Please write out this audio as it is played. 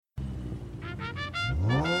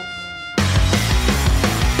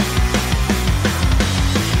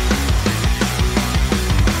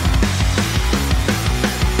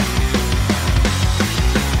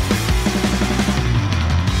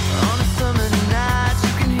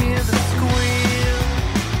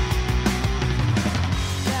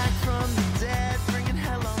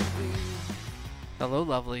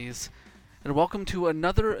lovelies, and welcome to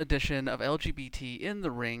another edition of LGBT in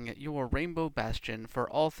the Ring, your rainbow bastion for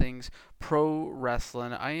all things pro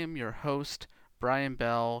wrestling. I am your host, Brian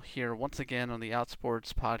Bell, here once again on the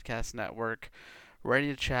Outsports Podcast Network, ready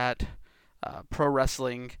to chat pro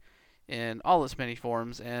wrestling in all its many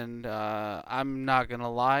forms. And I'm not going to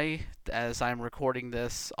lie, as I'm recording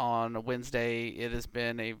this on a Wednesday, it has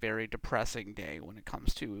been a very depressing day when it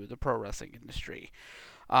comes to the pro wrestling industry.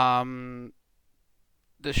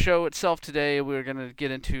 The show itself today, we're going to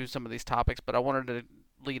get into some of these topics, but I wanted to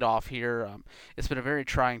lead off here. It's been a very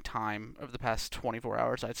trying time over the past 24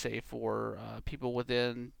 hours, I'd say, for people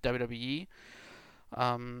within WWE.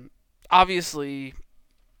 Obviously,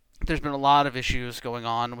 there's been a lot of issues going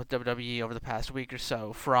on with WWE over the past week or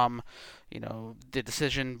so, from, the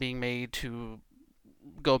decision being made to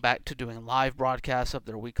go back to doing live broadcasts of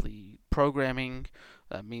their weekly programming.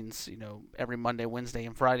 That means, every Monday, Wednesday,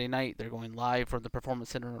 and Friday night they're going live from the Performance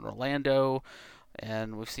Center in Orlando.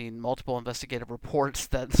 And we've seen multiple investigative reports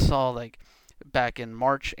that saw, back in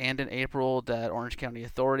March and in April, that Orange County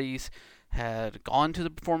authorities had gone to the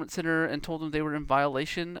Performance Center and told them they were in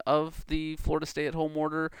violation of the Florida stay-at-home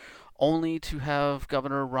order, only to have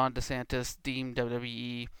Governor Ron DeSantis deem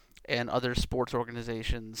WWE and other sports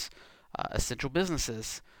organizations essential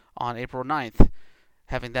businesses on April 9th,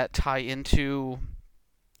 having that tie into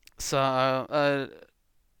a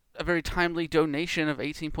very timely donation of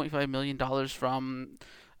 $18.5 million from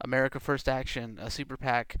America First Action, a super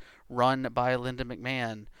PAC run by Linda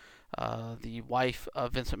McMahon, the wife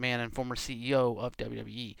of Vince McMahon and former CEO of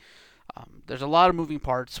WWE. There's a lot of moving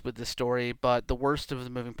parts with this story, but the worst of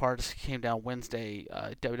the moving parts came down Wednesday.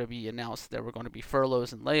 WWE announced there were going to be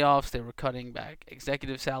furloughs and layoffs. They were cutting back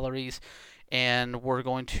executive salaries, and were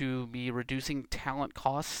going to be reducing talent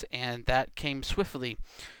costs, and that came swiftly.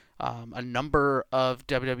 A number of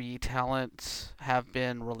WWE talents have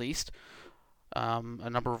been released. A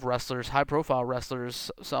number of wrestlers, high-profile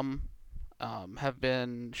wrestlers, some have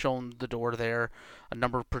been shown the door there. A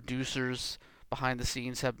number of producers behind the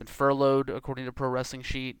scenes have been furloughed, according to Pro Wrestling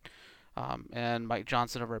Sheet, and Mike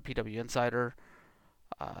Johnson over at PW Insider.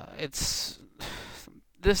 It's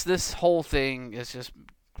this whole thing is just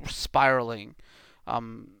spiraling.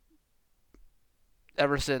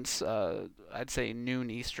 Ever since I'd say noon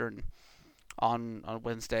Eastern on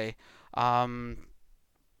Wednesday. And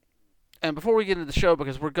before we get into the show,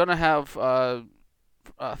 because we're gonna have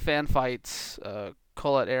fan fights,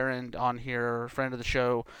 Colette Arend on here, friend of the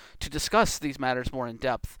show, to discuss these matters more in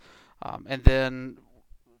depth. And then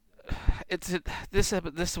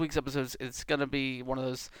this week's episode is gonna be one of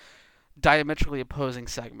those diametrically opposing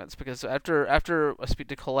segments, because after I speak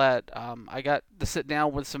to Colette, I got to sit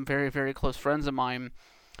down with some very, very close friends of mine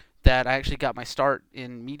that I actually got my start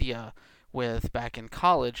in media with back in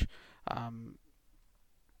college.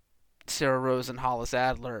 Sarah Rose and Hollis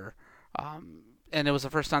Adler, and it was the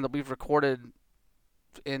first time that we've recorded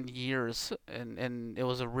in years, and it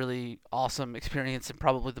was a really awesome experience and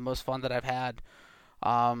probably the most fun that I've had,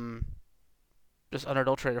 just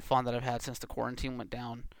unadulterated fun that I've had since the quarantine went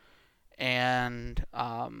down. And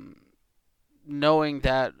knowing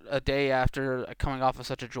that a day after coming off of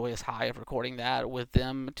such a joyous high of recording that with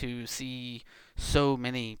them, to see so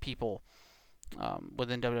many people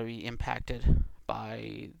within WWE impacted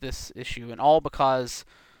by this issue, and all because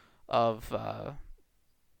of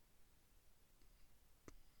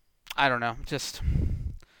I don't know, just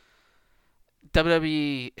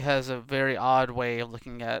WWE has a very odd way of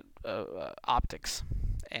looking at optics,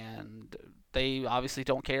 and they obviously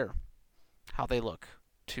don't care how they look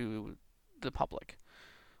to the public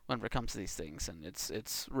when it comes to these things, and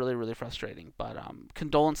it's really, really frustrating. But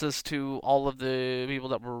condolences to all of the people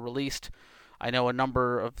that were released. I know a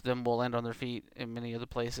number of them will land on their feet in many other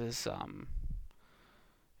places.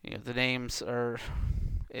 The names are,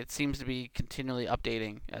 it seems to be continually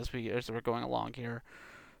updating as we're going along here.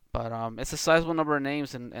 But it's a sizable number of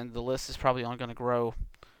names, and the list is probably only going to grow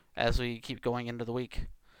as we keep going into the week.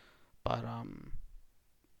 But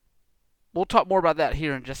we'll talk more about that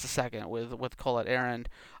here in just a second with Colette Arend,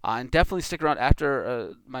 and definitely stick around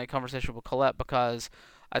after my conversation with Colette, because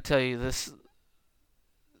I tell you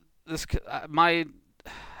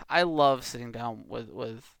I love sitting down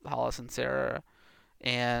with Hollis and Sarah,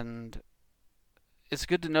 and it's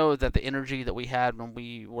good to know that the energy that we had when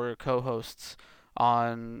we were co-hosts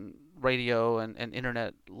on radio and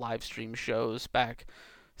internet live stream shows back,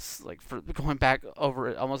 for going back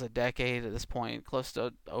over almost a decade at this point, close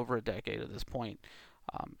to over a decade at this point.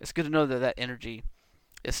 It's good to know that energy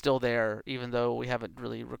is still there, even though we haven't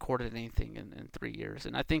really recorded anything in 3 years.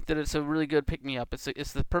 And I think that it's a really good pick-me-up.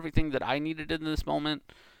 It's the perfect thing that I needed in this moment,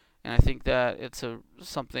 and I think that it's a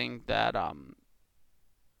something that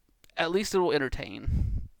at least it will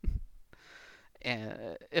entertain,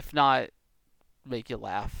 and if not, make you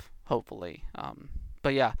laugh. Hopefully,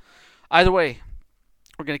 but yeah. Either way,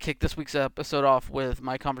 we're gonna kick this week's episode off with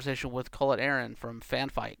my conversation with Colette Aaron from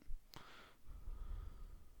FanFight.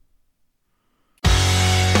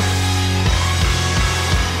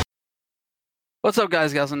 What's up,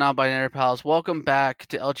 guys, gals, and non-binary pals? Welcome back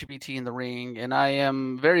to LGBT in the Ring, and I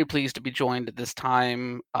am very pleased to be joined at this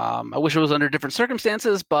time. I wish it was under different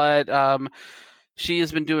circumstances, but she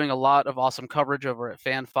has been doing a lot of awesome coverage over at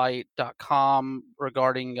fanfight.com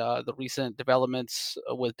regarding the recent developments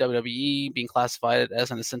with WWE being classified as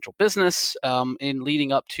an essential business in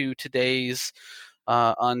leading up to today's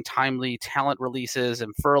untimely talent releases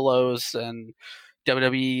and furloughs and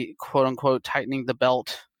WWE, quote-unquote, tightening the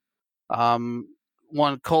belt.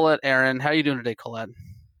 One, Colette Aaron. How are you doing today, Colette?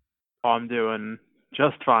 Oh, I'm doing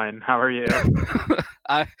just fine. How are you?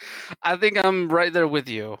 I I think I'm right there with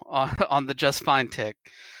you on the just fine tick.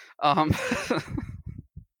 Um,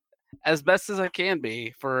 as best as I can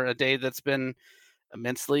be for a day that's been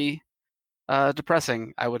immensely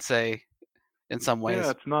depressing, I would say, in some Yeah, ways.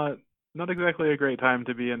 it's not exactly a great time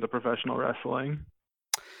to be into professional wrestling.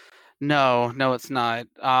 No, no, it's not.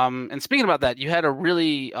 And speaking about that, you had a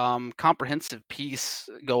really comprehensive piece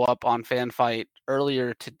go up on FanFight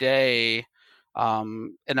earlier today.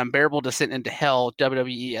 An unbearable descent into hell,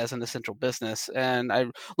 WWE as an essential business. And I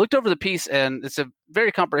looked over the piece, and it's a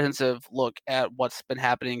very comprehensive look at what's been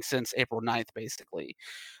happening since April 9th, basically.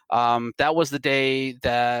 That was the day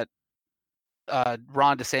that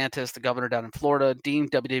Ron DeSantis, the governor down in Florida, deemed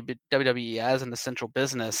WWE as an essential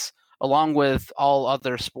business, along with all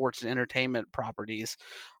other sports and entertainment properties,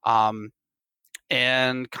 um,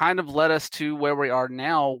 and kind of led us to where we are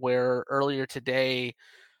now, where earlier today,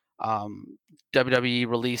 WWE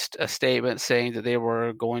released a statement saying that they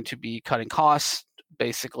were going to be cutting costs.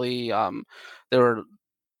 Basically, they were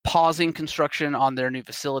pausing construction on their new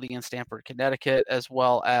facility in Stamford, Connecticut, as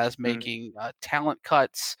well as Mm. making talent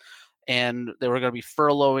cuts. And they were going to be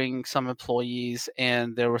furloughing some employees,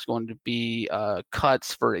 and there was going to be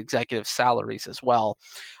cuts for executive salaries as well.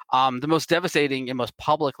 The most devastating and most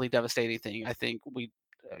publicly devastating thing, I think we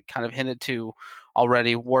kind of hinted to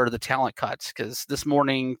already, were the talent cuts, because this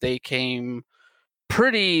morning they came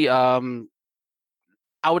pretty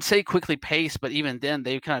I would say quickly paced, but even then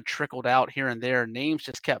they kind of trickled out here and there. Names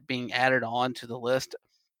just kept being added on to the list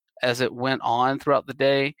as it went on throughout the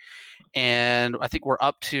day. And I think we're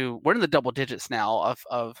in the double digits now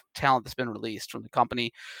of talent that's been released from the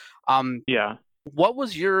company. Um, Yeah. what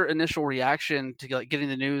was your initial reaction to like getting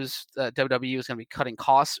the news that WWE was going to be cutting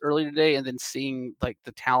costs earlier today, and then seeing like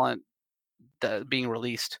the talent that being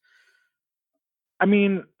released? I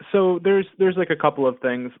mean, so there's like a couple of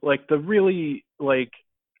things. Like the really like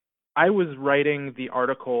I was writing the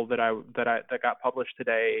article that got published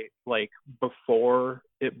today like before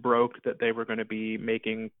it broke that they were going to be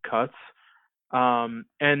making cuts. And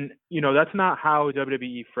that's not how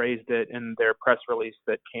WWE phrased it in their press release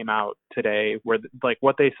that came out today, where like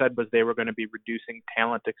what they said was they were going to be reducing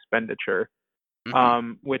talent expenditure.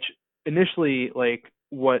 Hmm. Which initially, like,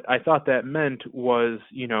 what I thought that meant was,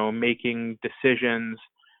 making decisions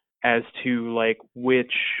as to like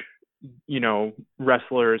which,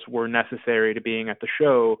 wrestlers were necessary to being at the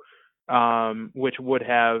show, which would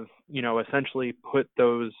have, essentially put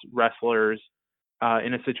those wrestlers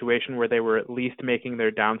in a situation where they were at least making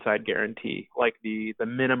their downside guarantee, like the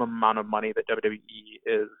minimum amount of money that WWE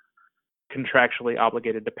is contractually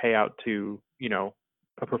obligated to pay out to,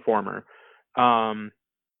 a performer. Um,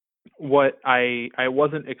 what I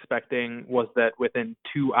wasn't expecting was that within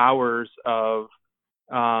 2 hours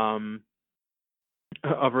um,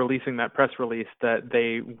 of releasing that press release, that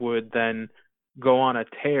they would then go on a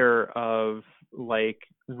tear of like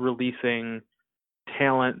releasing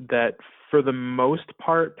talent that for the most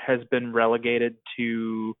part has been relegated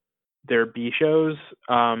to their B shows.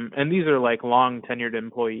 And these are like long tenured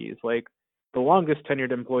employees. Like the longest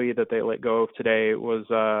tenured employee that they let go of today was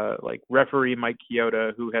like referee Mike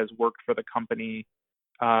Chioda, who has worked for the company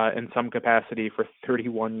in some capacity for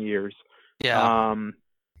 31 years. Yeah. Um,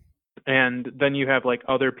 and then you have like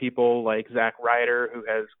other people like Zack Ryder, who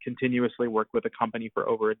has continuously worked with the company for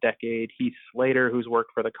over a decade. Heath Slater, who's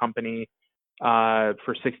worked for the company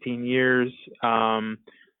for 16 years.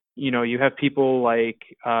 You have people like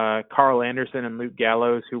Carl Anderson and Luke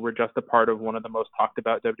Gallows, who were just a part of one of the most talked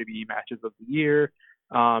about WWE matches of the year.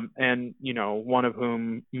 And, one of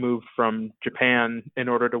whom moved from Japan in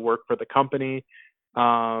order to work for the company.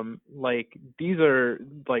 Like these are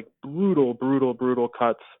like brutal, brutal, brutal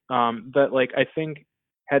cuts that like I think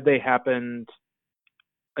had they happened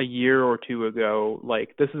a year or two ago,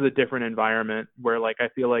 like this is a different environment where like I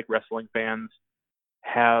feel like wrestling fans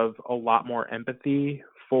have a lot more empathy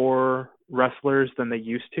for wrestlers than they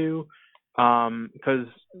used to. Because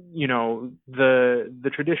you know the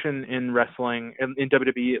tradition in wrestling in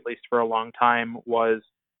WWE at least for a long time was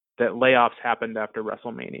that layoffs happened after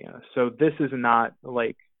WrestleMania. So this is not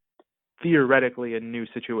like theoretically a new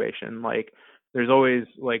situation. Like there's always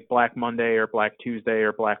like Black Monday or Black Tuesday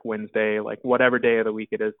or Black Wednesday, like whatever day of the week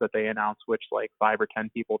it is that they announce which like 5 or 10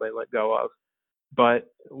 people they let go of. But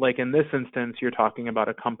like in this instance, you're talking about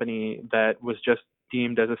a company that was just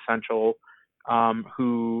deemed as essential,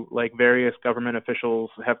 who like various government officials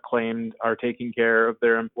have claimed are taking care of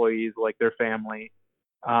their employees like their family,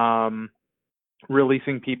 um,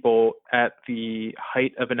 releasing people at the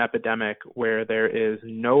height of an epidemic where there is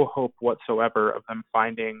no hope whatsoever of them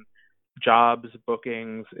finding jobs,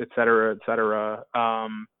 bookings, et cetera,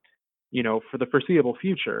 for the foreseeable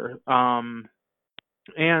future.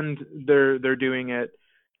 And they're doing it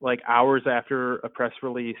like hours after a press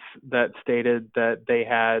release that stated that they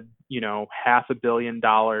had, $500 million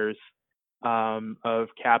of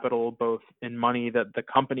capital, both in money that the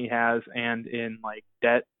company has and in like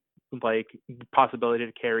debt, like possibility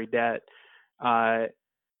to carry debt, uh,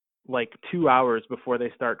 like 2 hours before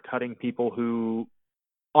they start cutting people who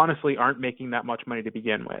honestly aren't making that much money to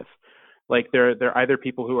begin with. Like they're either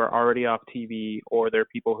people who are already off TV or they're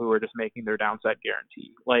people who are just making their downside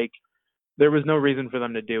guarantee. Like there was no reason for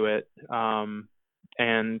them to do it.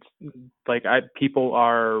 And like people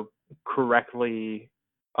are correctly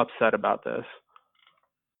upset about this,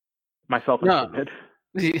 myself No, included.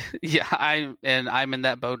 yeah, I'm in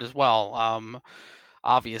that boat as well.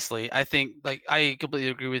 Obviously, I think like I completely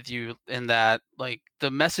agree with you in that like the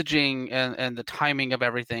messaging and the timing of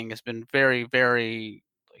everything has been very, very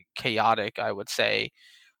like chaotic, I would say.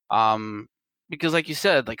 Um, because like you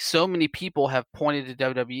said, like so many people have pointed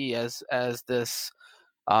to WWE as this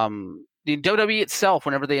the WWE itself,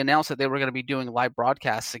 whenever they announced that they were going to be doing live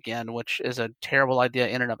broadcasts again, which is a terrible idea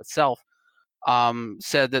in and of itself,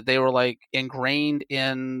 said that they were like ingrained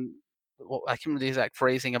in. Well, I can't remember the exact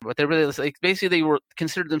phrasing of it, but they really like basically they were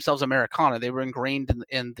considered themselves Americana. They were ingrained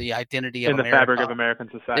in the identity of In the fabric America. of American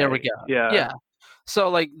There we society. go. Yeah. Yeah. So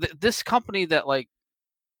like this company that like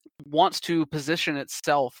wants to position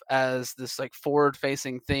itself as this like forward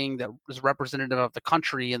facing thing that is representative of the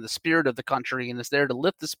country and the spirit of the country and is there to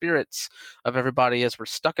lift the spirits of everybody as we're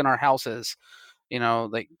stuck in our houses,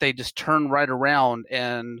 like they just turn right around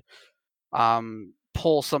and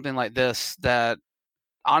pull something like this that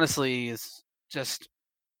honestly is just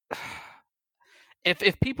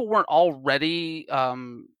if people weren't already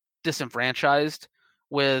disenfranchised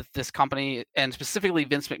with this company and specifically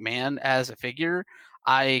Vince McMahon as a figure,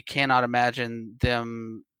 I cannot imagine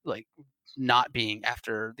them like not being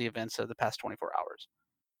after the events of the past 24 hours.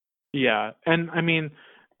 Yeah. And I mean,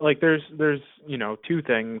 like there's, two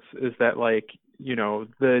things is that like,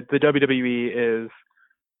 the WWE is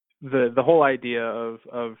the whole idea of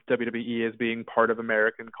WWE as being part of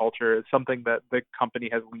American culture is something that the company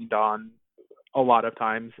has leaned on a lot of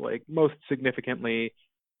times, like most significantly,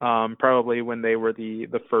 probably when they were the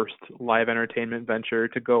first live entertainment venture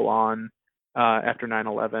to go on after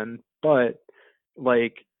 9/11. But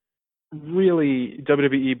like really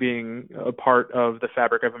WWE being a part of the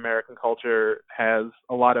fabric of American culture has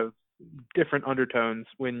a lot of different undertones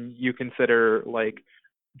when you consider like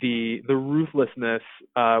the ruthlessness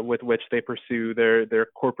with which they pursue their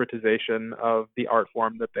corporatization of the art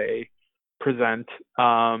form that they present,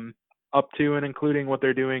 up to and including what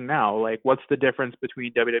they're doing now. Like, what's the difference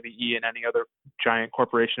between WWE and any other giant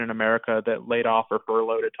corporation in America that laid off or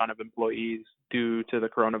furloughed a ton of employees due to the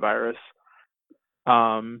coronavirus?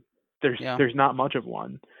 Um, there's Yeah. there's not much of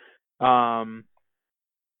one. Um,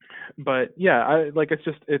 but yeah,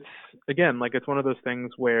 it's again like it's one of those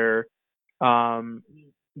things where um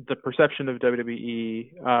the perception of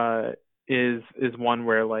WWE is one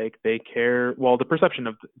where like they care. Well, the perception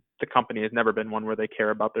of the company has never been one where they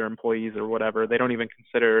care about their employees or whatever. They don't even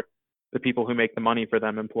consider the people who make the money for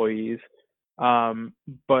them employees. Um,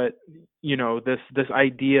 but this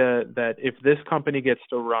idea that if this company gets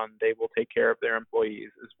to run, they will take care of their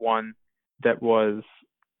employees is one that was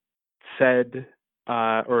said,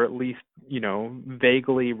 or at least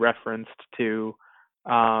vaguely referenced to,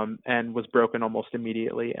 and was broken almost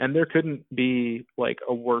immediately. And there couldn't be like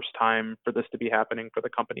a worse time for this to be happening for the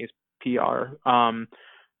company's PR.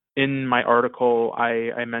 In my article,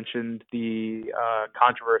 I mentioned the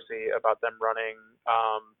controversy about them running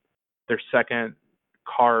their second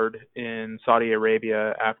card in Saudi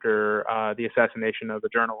Arabia after the assassination of a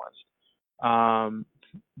journalist.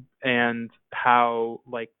 and how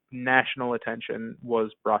like national attention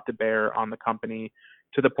was brought to bear on the company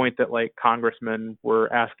to the point that like congressmen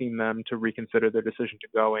were asking them to reconsider their decision to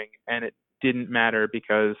going, and it didn't matter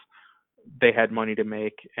because they had money to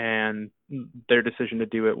make and their decision to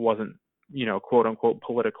do it wasn't, quote unquote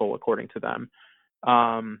political according to them.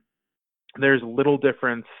 Um, there's little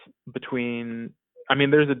difference between, I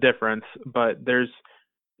mean, there's a difference, but there's,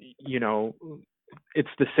 you know, it's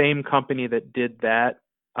the same company that did that,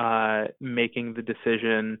 making the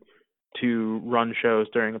decision to run shows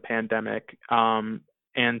during a pandemic,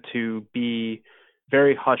 and to be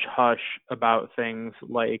very hush hush about things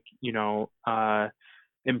like,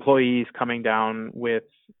 employees coming down with,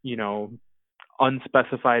 you know,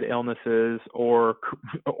 unspecified illnesses or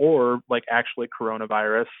like actually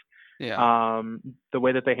coronavirus. Yeah. The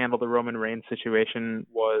way that they handled the Roman Reigns situation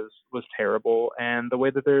was terrible, and the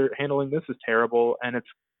way that they're handling this is terrible. And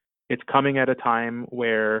it's coming at a time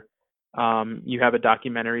where you have a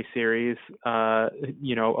documentary series,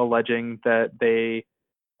 alleging that they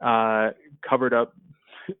covered up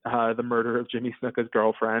the murder of Jimmy Snuka's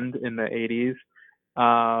girlfriend in the 80s.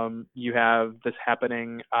 You have this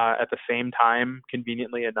happening at the same time,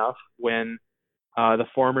 conveniently enough, when the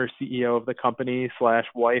former CEO of the company slash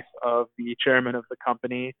wife of the chairman of the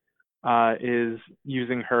company is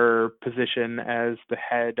using her position as the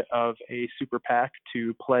head of a super PAC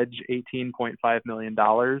to pledge $18.5 million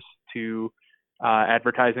to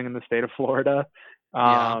advertising in the state of Florida.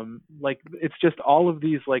 Yeah. Like it's just all of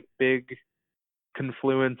these like big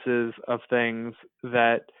confluences of things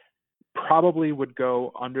that probably would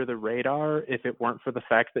go under the radar if it weren't for the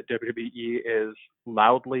fact that WWE is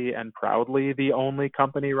loudly and proudly the only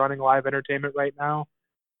company running live entertainment right now.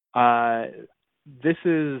 This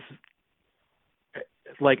is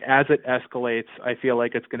like, as it escalates, I feel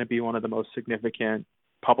like it's going to be one of the most significant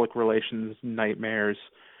public relations nightmares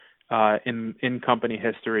in company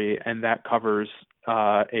history, and that covers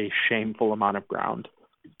a shameful amount of ground.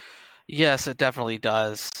 Yes, it definitely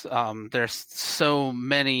does. There's so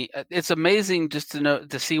many. It's amazing just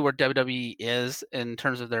to see where WWE is in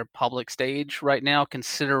terms of their public stage right now,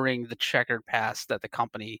 considering the checkered past that the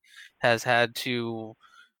company has had to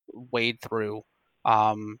wade through,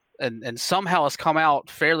 and somehow has come out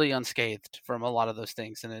fairly unscathed from a lot of those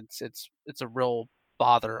things, and it's a real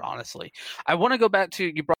bother, honestly. I want to go back to,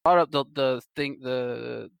 you brought up the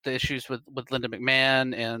issues with Linda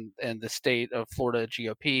McMahon and the state of Florida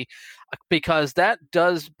GOP, because that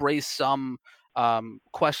does raise some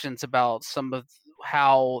questions about some of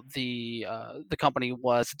how the company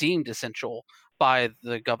was deemed essential by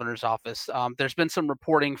the governor's office. There's been some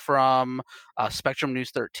reporting from Spectrum News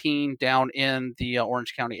 13 down in the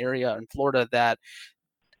Orange County area in Florida that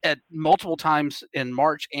at multiple times in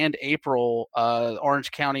March and April, Orange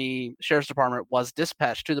County Sheriff's Department was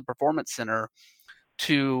dispatched to the Performance Center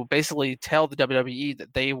to basically tell the WWE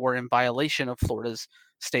that they were in violation of Florida's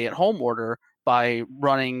stay-at-home order by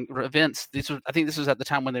running events. I think this was at the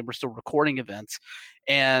time when they were still recording events,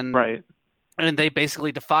 and Right. And they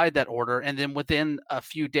basically defied that order. And then within a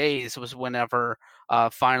few days was whenever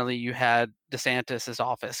finally you had DeSantis's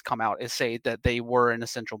office come out and say that they were an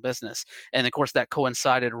essential business. And of course, that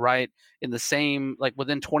coincided right in the same, like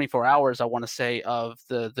within 24 hours, I want to say, of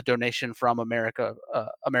the donation from America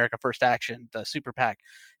First Action, the super PAC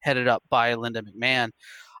headed up by Linda McMahon.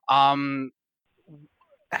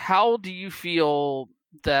 How do you feel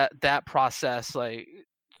that process like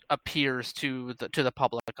appears to the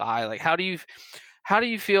public eye? Like, how do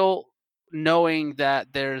you feel knowing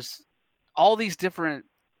that there's all these different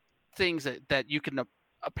things that you can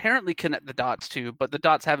apparently connect the dots to, but the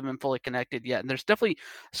dots haven't been fully connected yet, and there's definitely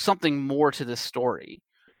something more to this story?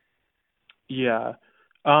 Yeah.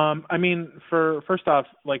 I mean, first off,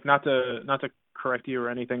 like not to correct you or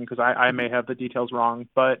anything, because I may have the details wrong,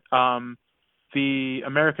 but the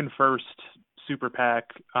American First Super PAC,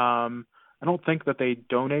 I don't think that they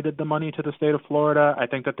donated the money to the state of Florida. I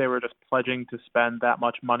think that they were just pledging to spend that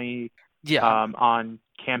much money Yeah. on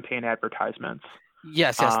campaign advertisements.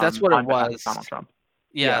 Yes, that's what it on behalf of was. Donald Trump.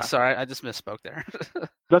 Yeah, Yeah. sorry, I just misspoke there.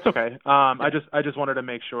 That's okay. I just wanted to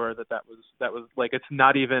make sure that was like, it's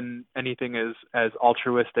not even anything as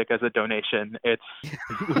altruistic as a donation. It's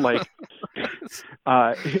like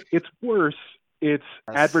it's worse. It's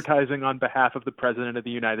Yes. advertising on behalf of the President of the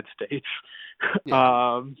United States.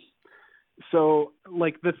 Yeah. So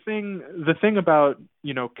like the thing about,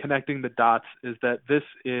 connecting the dots is that this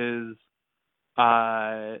is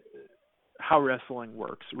how wrestling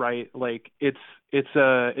works, right? Like it's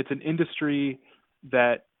an industry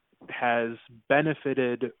that has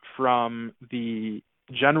benefited from the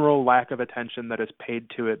general lack of attention that is paid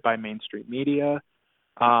to it by mainstream media.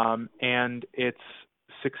 and it's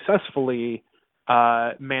successfully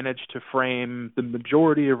managed to frame the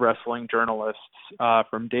majority of wrestling journalists,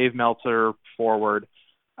 from Dave Meltzer forward,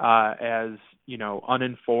 as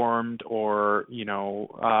uninformed or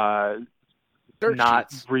Dirt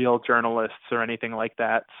not sheets. real journalists or anything like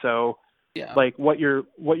that. So Yeah. like what you're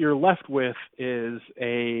left with is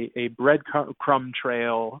a breadcrumb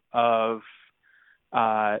trail of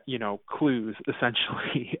clues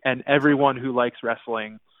essentially, and everyone who likes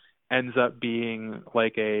wrestling ends up being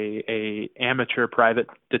like a amateur private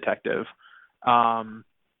detective. And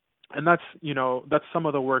that's some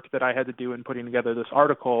of the work that I had to do in putting together this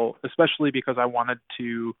article, especially because I wanted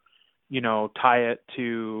to tie it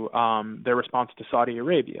to their response to Saudi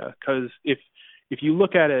Arabia. Because if you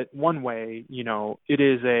look at it one way, it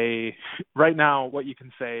is right now what you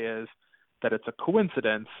can say is that it's a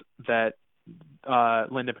coincidence that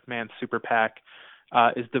Linda McMahon's super PAC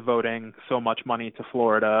is devoting so much money to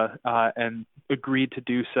Florida, and agreed to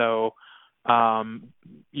do so,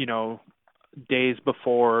 you know, days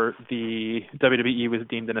before the WWE was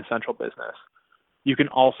deemed an essential business. You can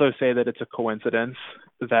also say that it's a coincidence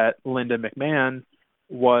that Linda McMahon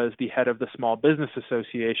was the head of the Small Business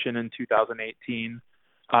Association in 2018,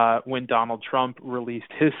 when Donald Trump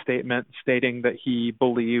released his statement stating that he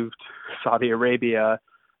believed Saudi Arabia,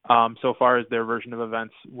 so far as their version of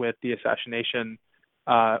events with the assassination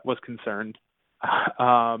was concerned.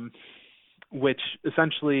 Which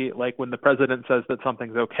essentially, like when the president says that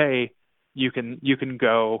something's okay, you can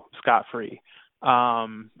go scot free,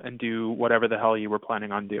 and do whatever the hell you were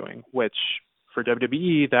planning on doing. Which for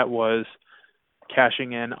WWE, that was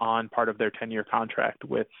cashing in on part of their 10-year contract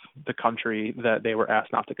with the country that they were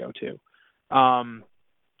asked not to go to.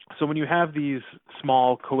 So when you have these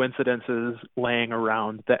small coincidences laying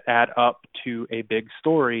around that add up to a big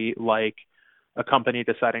story, like a company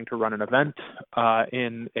deciding to run an event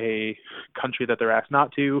in a country that they're asked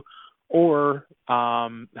not to, or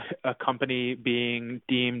a company being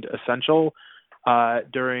deemed essential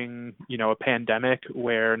during a pandemic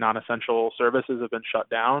where non-essential services have been shut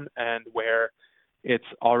down, and where it's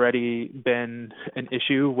already been an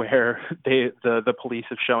issue where the police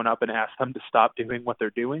have shown up and asked them to stop doing what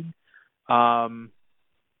they're doing. Like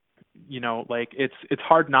it's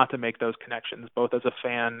hard not to make those connections, both as a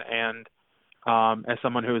fan and as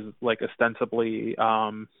someone who is like ostensibly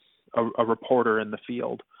a reporter in the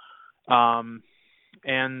field. And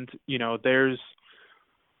there's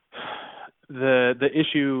the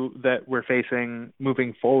issue that we're facing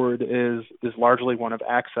moving forward is largely one of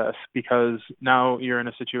access, because now you're in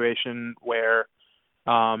a situation where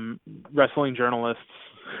wrestling journalists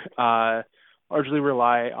largely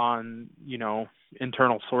rely on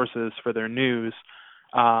internal sources for their news,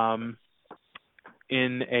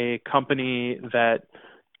 in a company that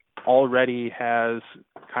already has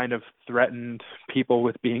kind of threatened people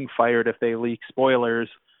with being fired if they leak spoilers,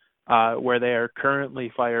 where they are currently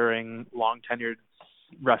firing long-tenured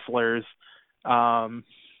wrestlers,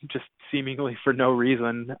 just seemingly for no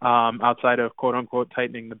reason, outside of quote-unquote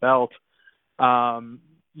tightening the belt. The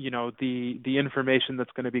information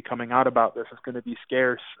that's going to be coming out about this is going to be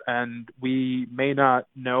scarce, and we may not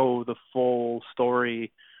know the full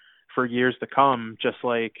story for years to come. Just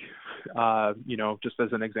like, just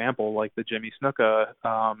as an example, like the Jimmy Snuka's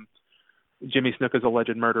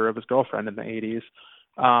alleged murder of his girlfriend in the 80s.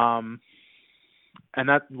 And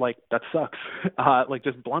that sucks. Like,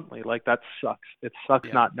 just bluntly, like, that sucks. It sucks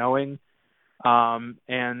Yeah. not knowing.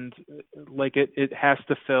 And like it has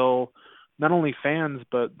to fill not only fans,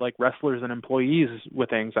 but like wrestlers and employees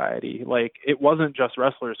with anxiety. Like, it wasn't just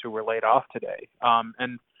wrestlers who were laid off today.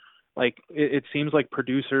 And like, it seems like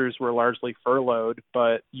producers were largely furloughed,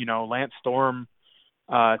 but Lance Storm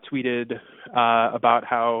tweeted about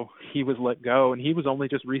how he was let go, and he was only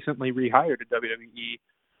just recently rehired at WWE.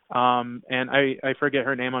 And I forget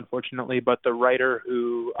her name, unfortunately, but the writer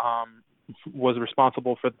who was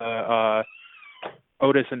responsible for the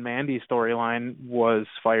Otis and Mandy storyline was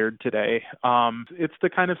fired today. It's the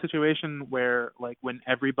kind of situation where, like, when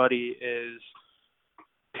everybody is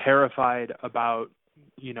terrified about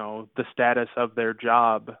the status of their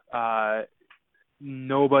job,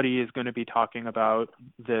 nobody is going to be talking about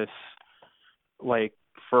this, like,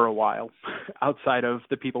 for a while, outside of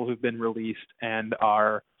the people who've been released and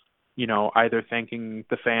are either thanking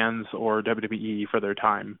the fans or WWE for their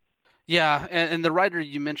time. Yeah, and the writer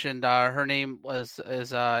you mentioned, her name is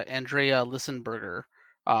Andrea Lissenberger,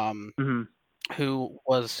 Mm-hmm. who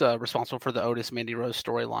was responsible for the Otis Mandy Rose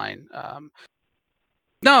storyline.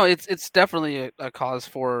 No, it's definitely a cause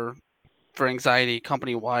for anxiety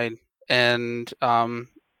company wide, and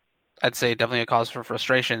I'd say definitely a cause for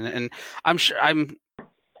frustration. And I'm sure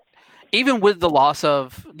even with the loss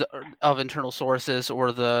of internal sources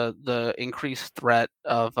or the increased threat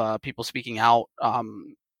of people speaking out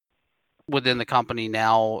within the company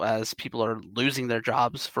now as people are losing their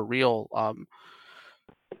jobs for real.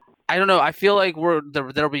 I don't know. I feel like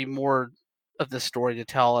there'll be more of this story to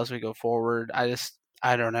tell as we go forward.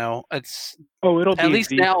 I don't know. It's It'll at be least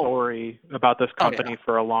the now. story about this Oh yeah, company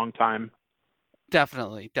for a long time.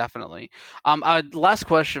 definitely, definitely. Last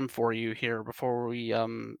question for you here before we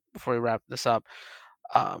wrap this up.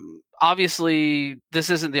 Obviously,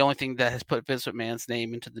 this isn't the only thing that has put Vince McMahon's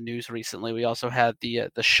name into the news recently. We also had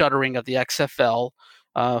the shuttering of the XFL,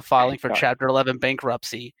 filing for Yeah. Chapter 11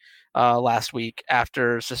 bankruptcy last week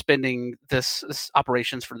after suspending this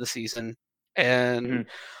operations for the season, and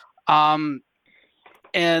um,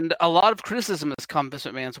 and a lot of criticism has come Vince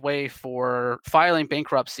McMahon's way for filing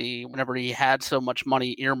bankruptcy whenever he had so much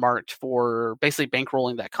money earmarked for basically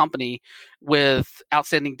bankrolling that company with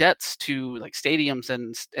outstanding debts to like stadiums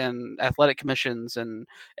and athletic commissions and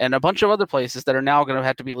a bunch of other places that are now going to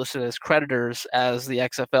have to be listed as creditors as the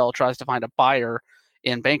XFL tries to find a buyer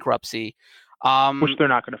in bankruptcy. Which they're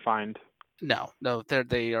not going to find. No,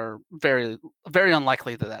 they are very, very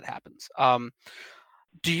unlikely that happens.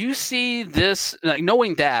 Do you see this, like,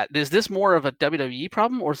 knowing that, is this more of a WWE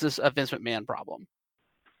problem or is this a Vince McMahon problem?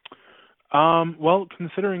 Well,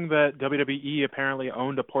 considering that WWE apparently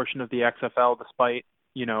owned a portion of the XFL, despite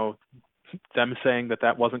them saying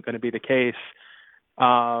that wasn't going to be the case,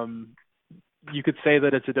 you could say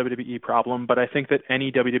that it's a WWE problem. But I think that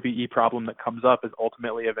any WWE problem that comes up is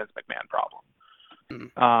ultimately a Vince McMahon problem. Mm.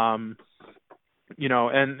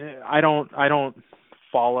 And I don't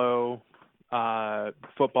follow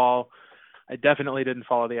football. I definitely didn't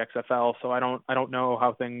follow the XFL, so I don't know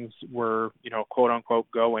how things were, quote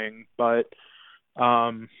unquote going, but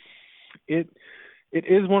it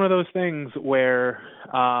is one of those things where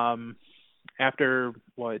after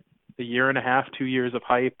a year and a half, 2 years of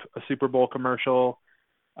hype, a Super Bowl commercial,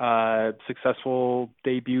 successful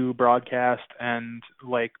debut broadcast, and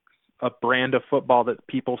like a brand of football that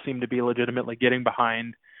people seem to be legitimately getting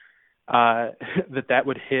behind, that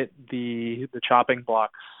would hit the chopping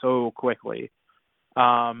block so quickly.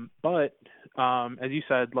 But as you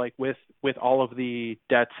said, like with all of the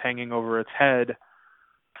debts hanging over its head,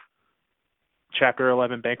 Chapter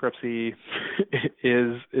 11 bankruptcy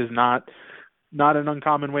is not an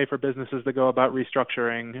uncommon way for businesses to go about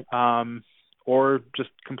restructuring, or just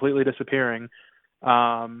completely disappearing.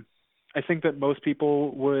 I think that most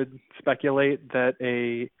people would speculate that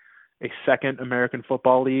a second American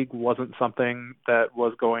Football League wasn't something that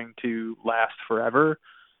was going to last forever,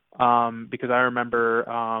 because I remember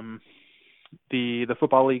the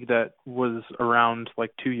Football League that was around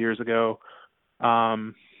like 2 years ago.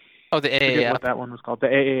 The AAF. I forget what that one was called. The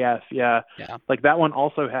AAF, yeah. Yeah. Like that one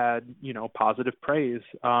also had positive praise.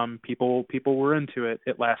 People were into it.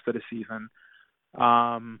 It lasted a season.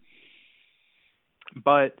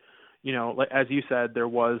 But as you said, there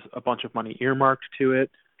was a bunch of money earmarked to it.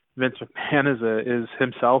 Vince McMahon is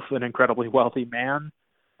himself an incredibly wealthy man,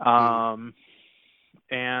 and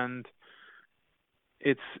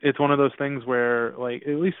it's one of those things where, like,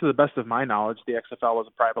 at least to the best of my knowledge, the XFL was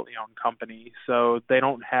a privately owned company, so they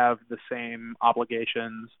don't have the same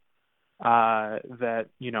obligations that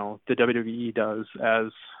the WWE does as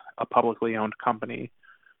a publicly owned company.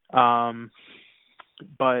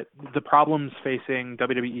 But the problems facing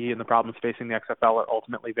WWE and the problems facing the XFL are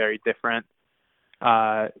ultimately very different.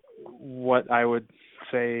 What I would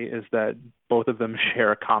say is that both of them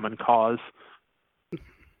share a common cause.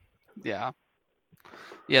 Yeah.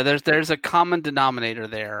 There's a common denominator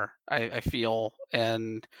there, I feel,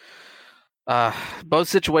 and both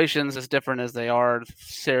situations, as different as they are,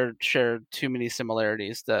 share too many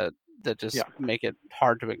similarities that just make it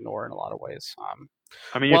hard to ignore in a lot of ways.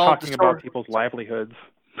 You're talking about people's livelihoods.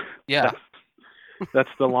 Yeah. That's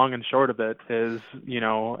the long and short of it. Is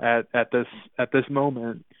at this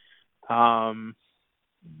moment,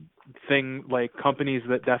 companies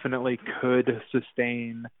that definitely could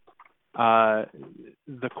sustain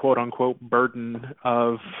the quote unquote burden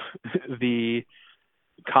of the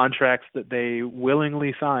contracts that they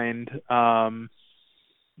willingly signed.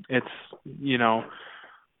 It's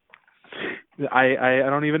I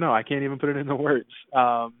don't even know. I can't even put it into words.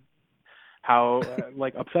 How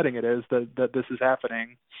upsetting it is that this is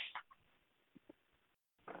happening.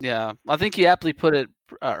 Yeah, I think you aptly put it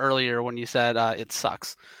earlier when you said it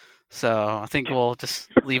sucks. So I think we'll just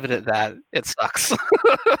leave it at that. It sucks.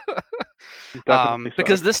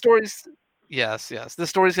 Because this story's this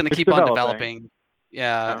story's going to keep on developing.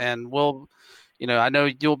 Yeah, and we'll I know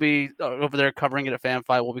you'll be over there covering it at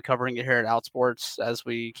FanFight. We'll be covering it here at Outsports as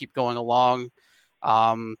we keep going along.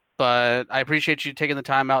 But I appreciate you taking the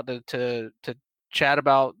time out to chat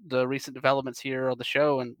about the recent developments here on the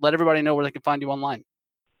show and let everybody know where they can find you online.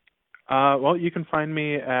 Well, you can find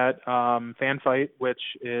me at FanFight, which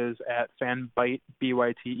is at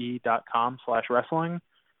fanbyte.com/wrestling.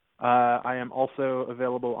 I am also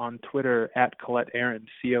available on Twitter at Colette Arrand,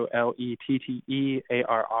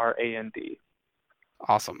 ColetteArrand.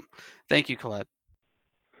 Awesome. Thank you, Colette.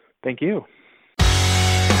 Thank you.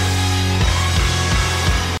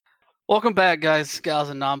 Welcome back, guys, gals,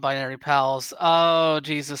 and non-binary pals. Oh,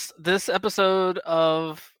 Jesus. This episode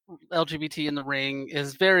of LGBT in the Ring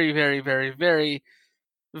is very, very, very, very,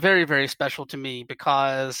 very, very special to me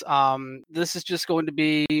because this is just going to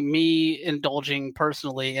be me indulging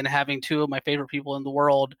personally and having two of my favorite people in the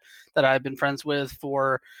world that I've been friends with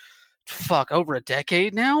for, over a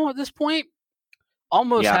decade now at this point.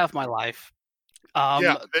 Almost half my life.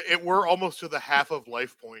 We're almost to the half of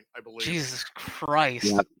life point, I believe. Jesus Christ.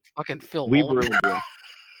 Yeah. Fucking Phil. We ruined you.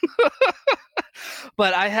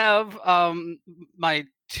 But I have my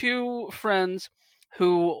two friends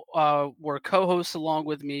who were co-hosts along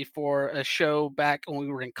with me for a show back when we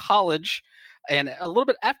were in college and a little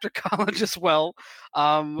bit after college as well,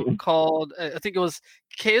 called, I think it was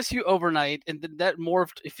KSU Overnight, and then that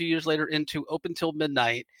morphed a few years later into Open Till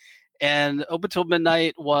Midnight. And Open Till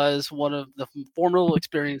Midnight was one of the formidable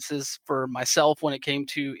experiences for myself when it came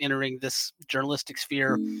to entering this journalistic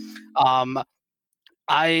sphere.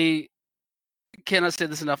 I cannot say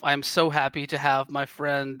this enough. I am so happy to have my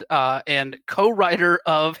friend and co-writer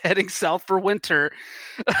of Heading South for Winter,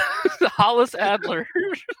 Hollis Adler,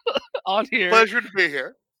 on here. Pleasure to be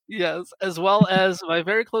here. Yes, as well as my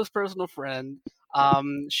very close personal friend.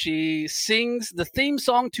 She sings the theme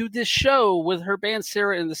song to this show with her band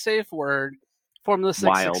Sarah and the Safe Word, Formula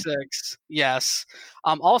 666. Yes.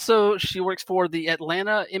 Also, she works for the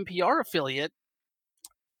Atlanta NPR affiliate,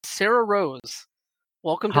 Sarah Rose.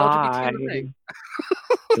 Welcome to LGBT in the Ring.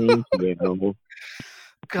 Thank you.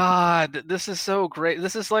 God, this is so great.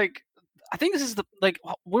 This is like, I think this is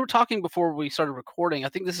we were talking before we started recording. I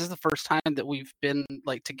think this is the first time that we've been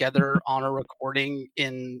like together on a recording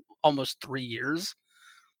in almost 3 years.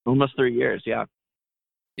 Almost 3 years, yeah.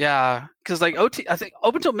 Yeah, because like I think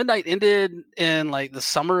Open Till Midnight ended in like the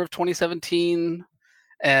summer of 2017,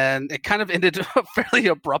 and it kind of ended fairly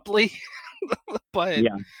abruptly. But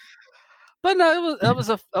yeah. But no, that was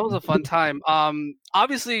a fun time.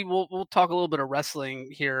 Obviously, we'll talk a little bit of wrestling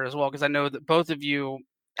here as well because I know that both of you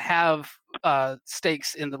have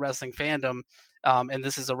stakes in the wrestling fandom, and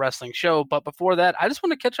this is a wrestling show. But before that, I just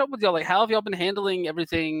want to catch up with y'all. Like, how have y'all been handling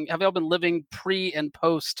everything? Have y'all been living pre and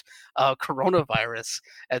post coronavirus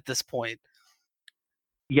at this point?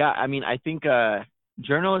 Yeah, I mean, I think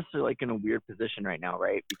journalists are like in a weird position right now,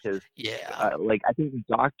 right? Because like I think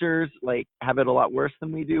doctors like have it a lot worse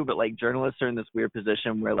than we do, but like journalists are in this weird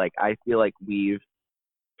position where like I feel like we've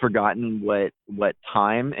forgotten what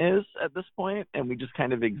time is at this point, and we just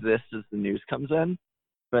kind of exist as the news comes in.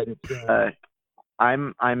 But it's,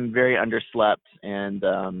 I'm very underslept, and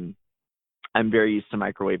I'm very used to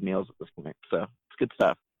microwave meals at this point, so it's good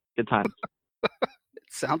stuff. Good times. It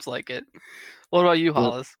sounds like it. What about you,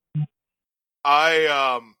 Hollis?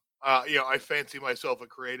 I I fancy myself a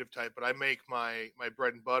creative type, but I make my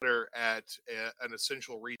bread and butter at an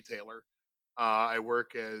essential retailer. I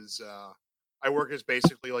work as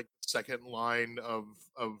basically like the second line of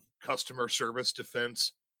customer service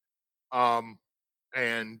defense,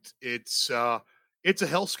 and it's a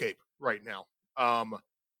hellscape right now.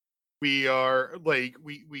 We are like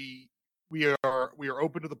we are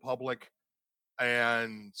open to the public,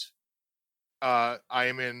 and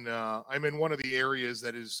I'm in one of the areas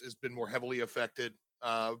that has been more heavily affected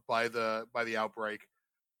by the outbreak.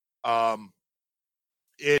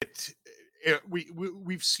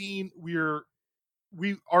 We've seen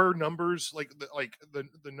our numbers like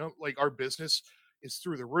our business is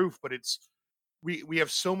through the roof, but we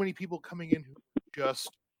have so many people coming in who are just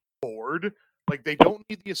bored. Like they don't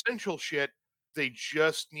need the essential shit. They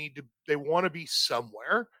just they want to be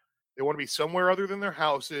somewhere. They want to be somewhere other than their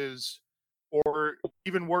houses. Or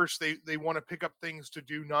even worse, they want to pick up things to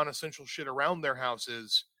do non-essential shit around their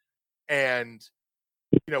houses. And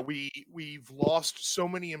we've lost so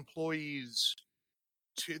many employees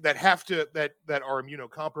that are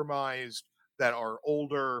immunocompromised, that are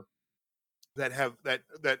older, that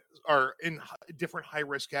are in different high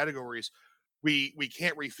risk categories. We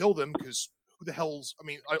can't refill them because who the hell's? I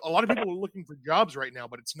mean, a lot of people are looking for jobs right now,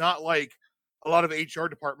 but it's not like a lot of HR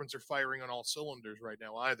departments are firing on all cylinders right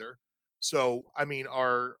now either. So I mean,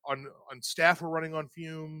 our on staff are running on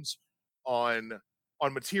fumes, on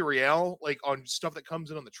material, like on stuff that comes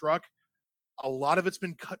in on the truck. A lot of it's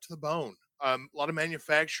been cut to the bone. A lot of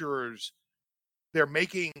manufacturers, they're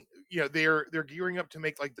making, they're gearing up to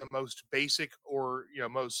make like the most basic or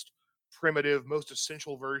most primitive, most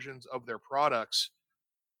essential versions of their products,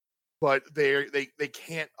 but they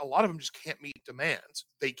can't. A lot of them just can't meet demands.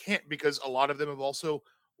 They can't because a lot of them have also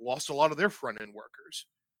lost a lot of their front end workers,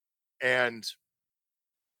 and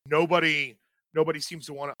nobody seems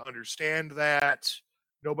to want to understand that.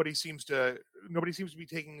 Nobody seems to be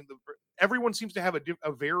taking the. Everyone seems to have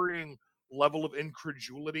a varying level of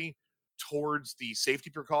incredulity towards the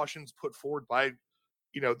safety precautions put forward by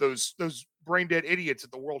those brain dead idiots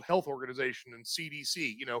at the World Health Organization and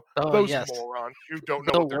CDC. Oh, Those yes. morons who don't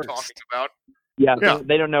know The what they're worst. talking about. Yeah,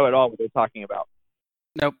 they don't know at all what they're talking about.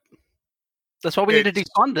 Nope. That's why we need to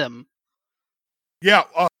defund them. Yeah.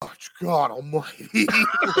 Oh God Almighty.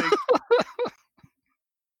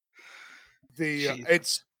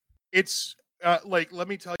 It's like, let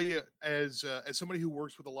me tell you, as somebody who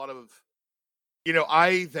works with a lot of,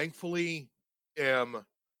 I thankfully am.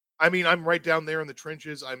 I mean, I'm right down there in the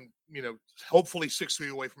trenches. I'm, hopefully 6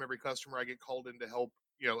 feet away from every customer I get called in to help,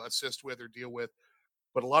 assist with or deal with.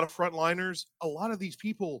 But a lot of frontliners, a lot of these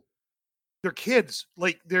people, they're kids.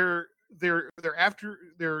 Like they're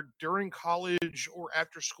during college or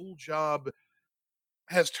after school job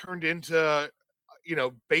has turned into,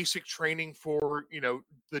 basic training for,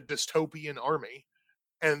 the dystopian army,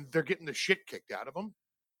 and they're getting the shit kicked out of them.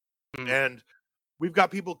 And we've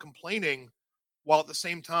got people complaining while at the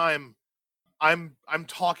same time I'm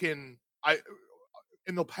talking.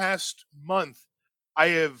 In the past month, I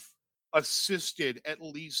have assisted at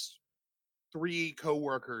least 3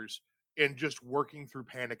 coworkers in just working through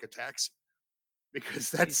panic attacks,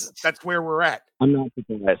 because that's where we're at. I'm not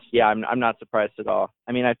surprised. Yeah, I'm not surprised at all.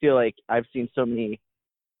 I mean, I feel like I've seen so many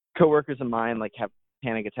coworkers of mine like have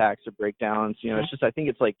panic attacks or breakdowns. It's just, I think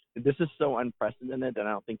it's like, this is so unprecedented, and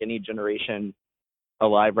I don't think any generation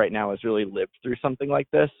alive right now has really lived through something like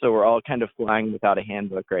this. So we're all kind of flying without a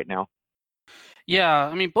handbook right now. Yeah,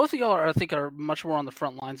 I mean, both of y'all I think, are much more on the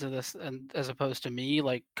front lines of this, and as opposed to me,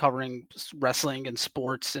 like covering wrestling and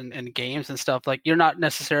sports and games and stuff. Like, you're not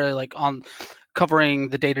necessarily like on covering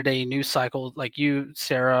the day-to-day news cycle like you,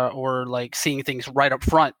 Sarah, or like seeing things right up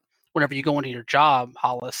front whenever you go into your job,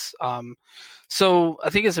 Hollis. So I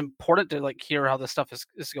think it's important to like hear how this stuff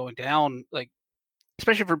is going down, like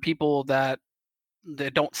especially for people that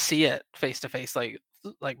don't see it face to face,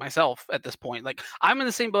 like myself at this point. Like, I'm in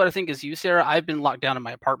the same boat I think as you, Sarah. I've been locked down in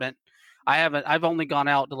my apartment. I've only gone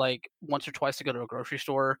out to like once or twice to go to a grocery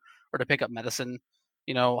store or to pick up medicine.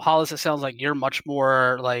 Hollis, it sounds like you're much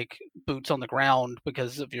more like boots on the ground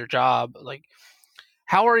because of your job. Like,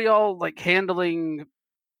 how are y'all like handling,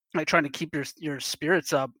 like trying to keep your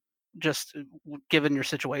spirits up, just given your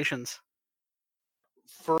situations?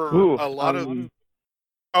 For a lot of.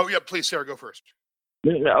 Oh yeah, please, Sarah, go first.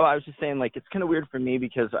 No, I was just saying, like, it's kind of weird for me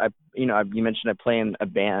because you mentioned I play in a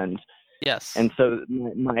band. Yes. And so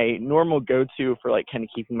my normal go-to for like kind of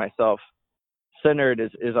keeping myself centered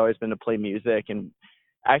is always been to play music. And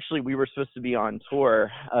actually, we were supposed to be on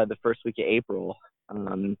tour the first week of April,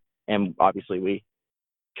 and obviously we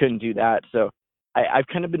couldn't do that. So I've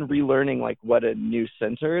kind of been relearning like what a new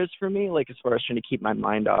center is for me, like as far as trying to keep my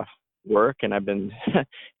mind off work. And I've been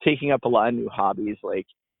taking up a lot of new hobbies, like.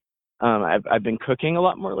 I've been cooking a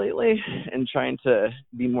lot more lately and trying to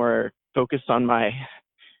be more focused on my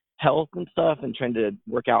health and stuff, and trying to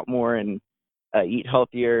work out more and eat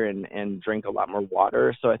healthier and drink a lot more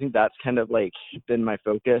water. So I think that's kind of like been my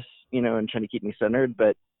focus, and trying to keep me centered,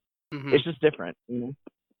 but it's just different, What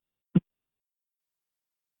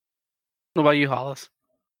about you, Hollis?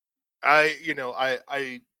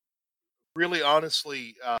 I really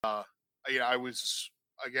honestly, I was,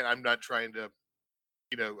 again, I'm not trying to,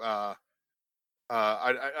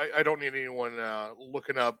 I don't need anyone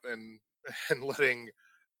looking up and letting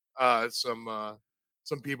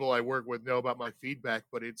some people I work with know about my feedback,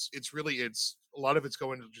 but it's a lot of it's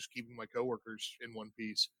going to just keeping my coworkers in one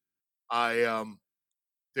piece.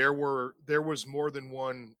 There was more than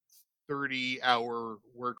one 30-hour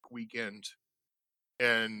work weekend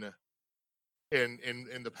in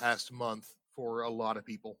the past month for a lot of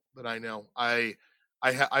people that I know. I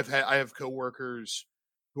have coworkers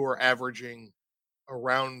who are averaging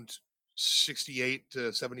around 68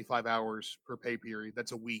 to 75 hours per pay period.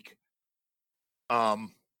 That's a week.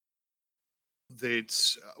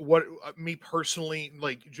 That's what me personally,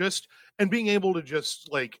 like, just, and being able to just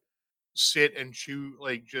like sit and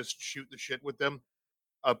just shoot the shit with them.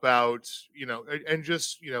 about, and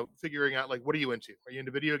just, figuring out, like, what are you into? Are you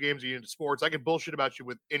into video games? Are you into sports? I can bullshit about you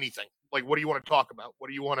with anything. Like, what do you want to talk about? What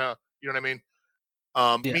do you want to, you know what I mean?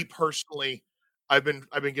 Yeah. Me personally, I've been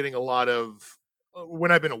getting a lot of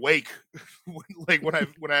when I've been awake, when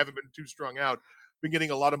I haven't been too strung out, been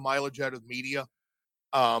getting a lot of mileage out of media.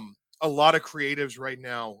 A lot of creatives right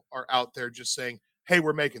now are out there just saying, "Hey,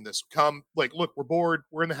 we're making this. Come, like, look, we're bored.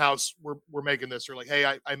 We're in the house. We're making this." Or like, "Hey,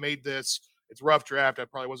 I made this. It's a rough draft. I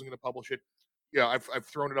probably wasn't going to publish it. Yeah, I've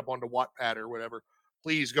thrown it up onto Wattpad or whatever.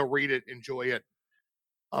 Please go read it, enjoy it."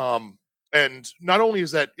 And not only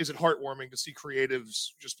is it heartwarming to see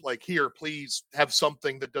creatives just like, here, please have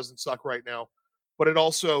something that doesn't suck right now, but it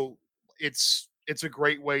also it's a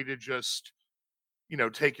great way to just,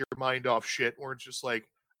 take your mind off shit, where it's just like,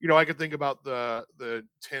 I could think about the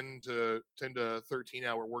 10 to 13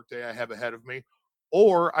 hour workday I have ahead of me,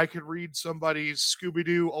 or I could read somebody's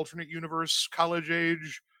Scooby-Doo alternate universe college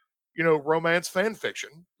age, romance fan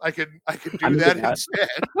fiction. I could do that instead.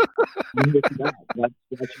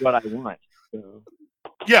 That's what I want. So.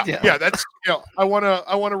 Yeah, that's, I want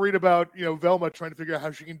to read about, Velma trying to figure out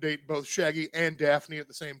how she can date both Shaggy and Daphne at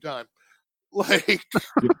the same time. Like,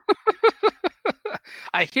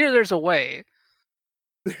 I hear there's a way.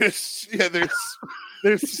 There's light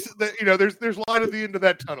at the end of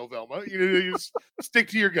that tunnel, Velma. You just stick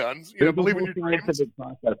to your guns. Believe in your dreams.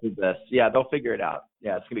 Process of this. Yeah, they'll figure it out.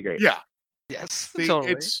 Yeah, it's gonna be great. Yeah. Yes.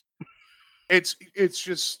 Totally. It's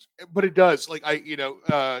just, but it does. Like,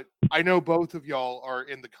 I know both of y'all are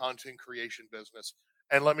in the content creation business,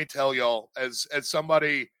 and let me tell y'all, as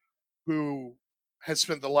somebody who has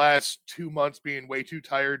spent the last 2 months being way too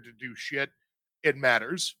tired to do shit, it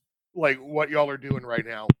matters. Like, what y'all are doing right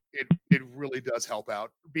now, it really does help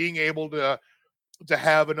out. Being able to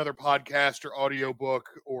have another podcast or audiobook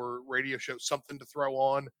or radio show, something to throw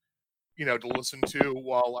on, to listen to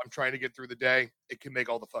while I'm trying to get through the day, it can make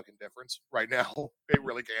all the fucking difference right now. It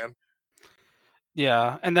really can.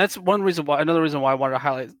 Yeah, and that's another reason why I wanted to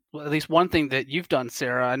highlight at least one thing that you've done,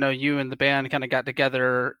 Sarah. I know you and the band kind of got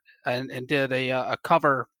together and did a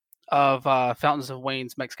cover of Fountains of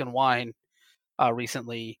Wayne's Mexican Wine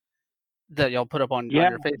recently that y'all put up on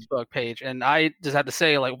your Facebook page. And I just had to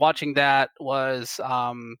say, like, watching that was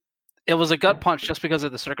it was a gut punch just because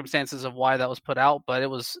of the circumstances of why that was put out, but it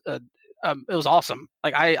was awesome.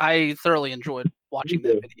 Like, I thoroughly enjoyed watching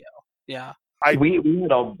that video. Yeah. We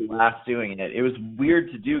had a blast doing it. It was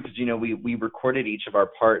weird to do because, we recorded each of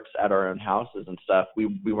our parts at our own houses and stuff. We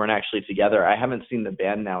weren't actually together. I haven't seen the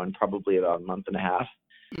band now in probably about a month and a half.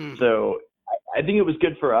 Mm-hmm. So I think it was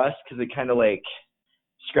good for us because it kind of like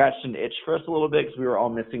scratched an itch for us a little bit because we were all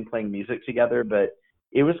missing playing music together. But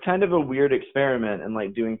it was kind of a weird experiment and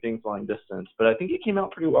like doing things long distance. But I think it came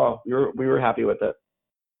out pretty well. We were happy with it.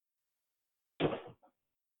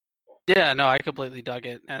 Yeah, no, I completely dug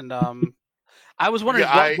it. And I was wondering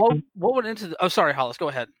what went into the... Oh, sorry, Hollis, go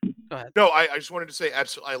ahead. No, I just wanted to say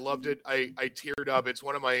absolutely, I loved it. I teared up. It's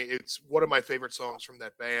one of my favorite songs from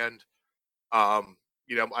that band. I'm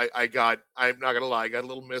not gonna lie, I got a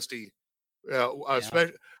little misty.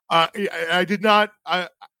 I did not. I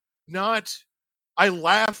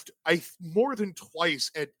laughed more than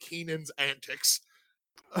twice at Keenan's antics.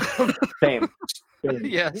 Same.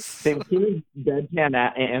 Yes. Same. Keenan's deadpan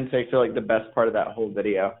antics are like the best part of that whole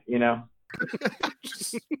video.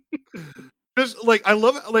 Just like, I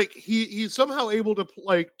love it. Like, he's somehow able to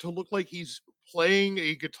look like he's playing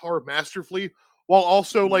a guitar masterfully while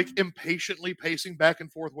also like impatiently pacing back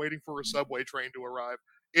and forth waiting for a subway train to arrive.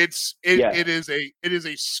 It is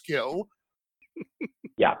a skill.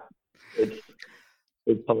 Yeah. It's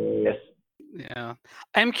hilarious. Yeah.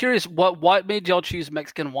 I'm curious, what made y'all choose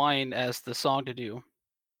Mexican Wine as the song to do?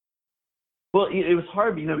 Well, it was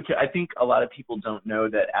hard, because I think a lot of people don't know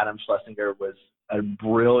that Adam Schlesinger was a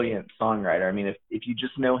brilliant songwriter. I mean, if you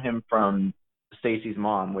just know him from Stacy's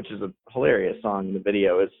Mom, which is a hilarious song, and the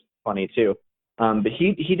video is funny too. But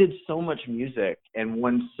he did so much music and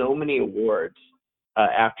won so many awards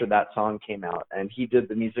after that song came out. And he did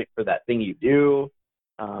the music for That Thing You Do,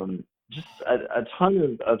 just a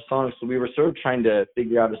ton of songs. So we were sort of trying to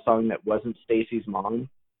figure out a song that wasn't Stacy's Mom,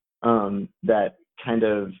 that kind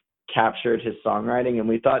of captured his songwriting. And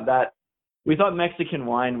we thought Mexican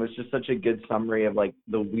Wine was just such a good summary of like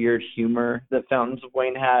the weird humor that Fountains of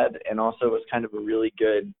Wayne had, and also was kind of a really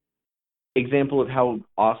good example of how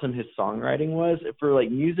awesome his songwriting was. For like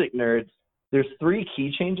music nerds, there's 3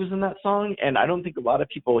 key changes in that song, and I don't think a lot of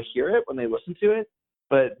people hear it when they listen to it,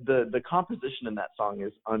 but the composition in that song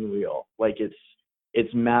is unreal. Like,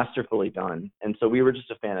 it's masterfully done. And so we were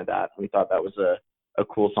just a fan of that. We thought that was a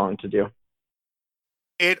cool song to do.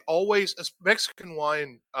 it always Mexican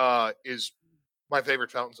Wine is my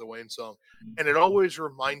favorite Fountains of Wayne song, and it always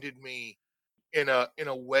reminded me in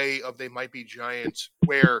a way of They Might Be Giants,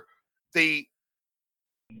 where they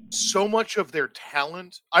so much of their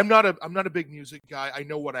talent. I'm not a big music guy. I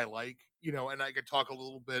know what I like, and I could talk a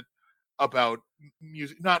little bit about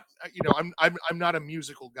music. Not I'm not a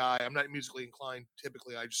musical guy. I'm not musically inclined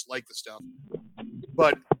typically. I just like the stuff.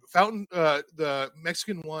 But the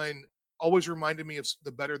Mexican Wine always reminded me of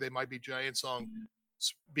the Better They Might Be Giant song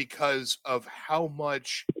because of how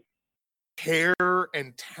much care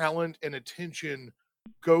and talent and attention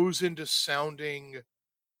goes into sounding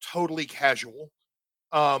totally casual.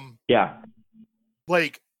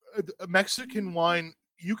 Like a Mexican Wine,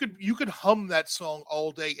 you could hum that song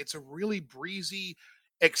all day. It's a really breezy,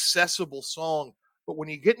 accessible song, but when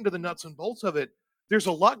you get into the nuts and bolts of it, there's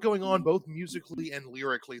a lot going on both musically and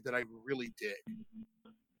lyrically that I really dig.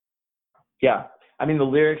 Yeah. I mean, the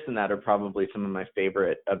lyrics in that are probably some of my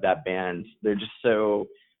favorite of that band. They're just so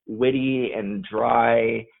witty and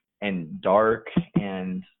dry and dark,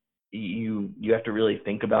 and you have to really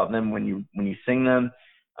think about them when you sing them.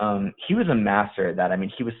 He was a master at that. I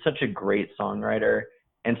mean, he was such a great songwriter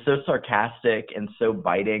and so sarcastic and so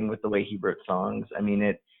biting with the way he wrote songs. I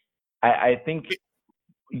mean, I think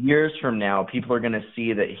years from now, people are going to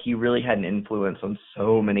see that he really had an influence on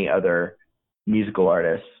so many other musical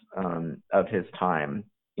artists of his time,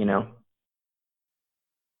 Yeah,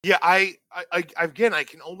 I again, I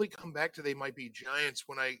can only come back to They Might Be Giants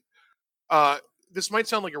when this might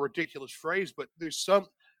sound like a ridiculous phrase, but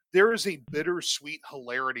there is a bittersweet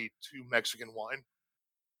hilarity to Mexican Wine.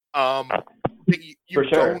 For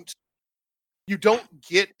sure. You don't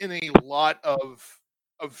get in a lot of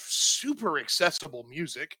super accessible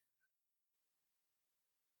music.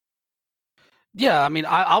 Yeah, I mean,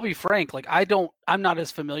 I'll be frank. Like, I'm not as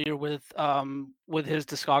familiar with his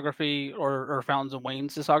discography or Fountains of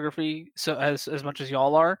Wayne's discography so as much as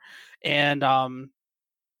y'all are, and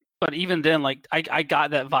but even then, like, I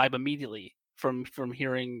got that vibe immediately from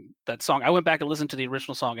hearing that song. I went back and listened to the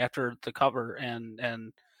original song after the cover,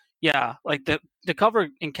 and yeah, like the cover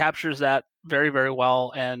encaptures that very, very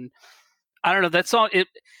well. And I don't know, that song,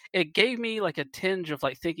 it gave me like a tinge of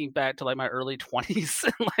like thinking back to like my early 20s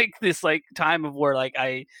and like this like time of where like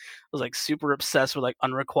I was like super obsessed with like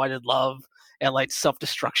unrequited love and like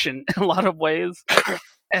self-destruction in a lot of ways.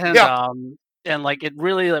 And Yeah. And like it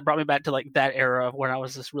really like brought me back to like that era of when I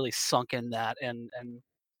was just really sunk in that. And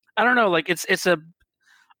I don't know, like it's a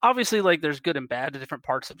obviously like there's good and bad to different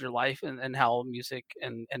parts of your life, and how music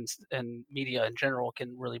and media in general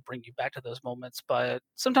can really bring you back to those moments, but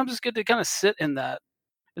sometimes it's good to kind of sit in that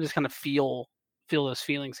and just kind of feel those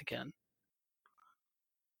feelings again.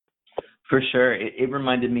 For sure. It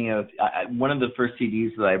reminded me of one of the first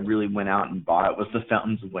CDs that I really went out and bought was the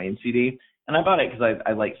Fountains of Wayne CD. And I bought it because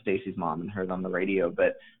I liked Stacy's mom and heard it on the radio.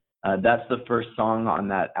 But that's the first song on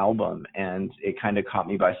that album. And it kind of caught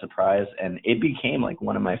me by surprise. And it became like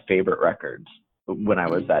one of my favorite records when I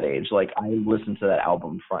was that age. Like, I listened to that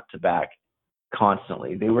album front to back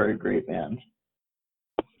constantly. They were a great band.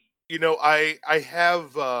 I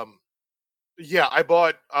have I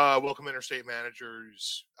bought Welcome Interstate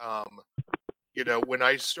Managers. When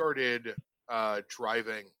I started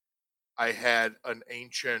driving, I had an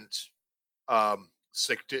ancient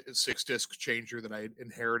 6-disc changer that I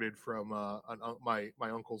inherited from my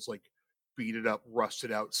uncle's like beat up,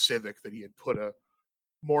 rusted out Civic that he had put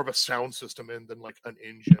more of a sound system in than like an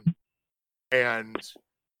engine. And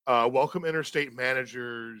Welcome Interstate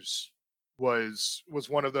Managers was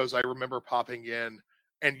one of those I remember popping in,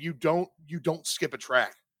 and you don't skip a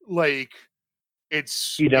track. Like,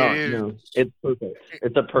 it's it's perfect.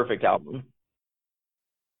 It's a perfect album.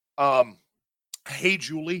 Hey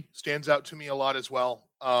Julie stands out to me a lot as well.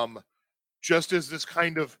 Just as this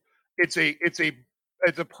kind of it's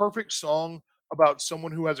a perfect song about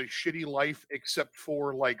someone who has a shitty life except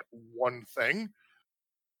for like one thing.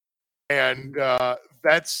 And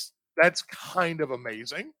that's kind of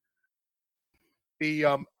amazing.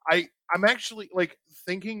 I'm actually like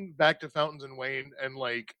thinking back to Fountains and Wayne and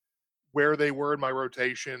like where they were in my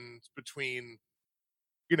rotations between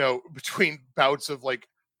bouts of like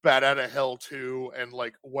Bat Out of Hell 2 and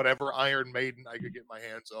like whatever Iron Maiden I could get my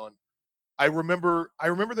hands on. I remember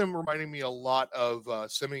them reminding me a lot of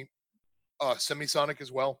Semisonic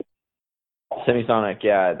as well. Semisonic,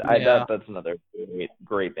 yeah. That's another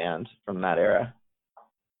great band from that era.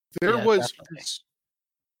 There was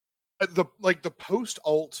the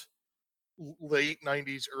post-alt late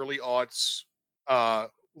 90s, early aughts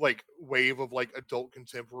like wave of like adult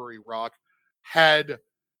contemporary rock had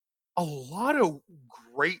a lot of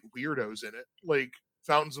great weirdos in it. Like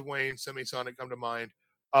Fountains of Wayne, Semisonic come to mind.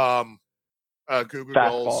 Goo Goo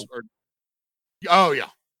Dolls. Oh yeah,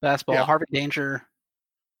 Fastball. Yeah. Harvey Danger.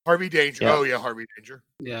 Harvey Danger. Yeah. Oh yeah, Harvey Danger.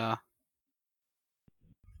 Yeah.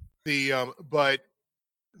 But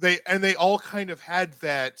they all kind of had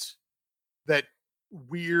that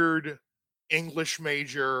weird English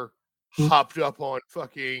major hopped up on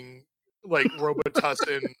fucking like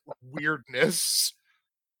Robitussin weirdness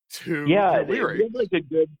to lyrics.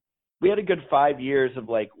 We had a good 5 years of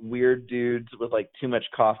like weird dudes with like too much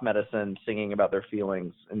cough medicine singing about their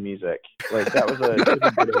feelings in music. Like that was a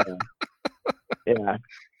good yeah.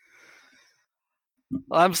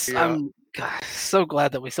 Well, I'm God, so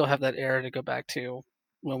glad that we still have that era to go back to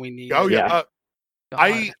when we need. Oh yeah.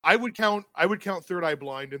 God. I would count Third Eye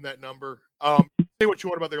Blind in that number. Say what you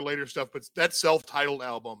want about their later stuff, but that self-titled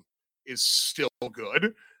album is still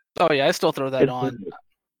good. Oh yeah, I still throw that on.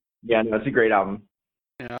 Yeah, no, it's a great album.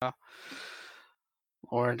 Yeah.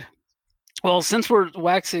 Lord. Well, since we're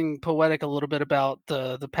waxing poetic a little bit about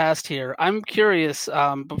the past here, I'm curious,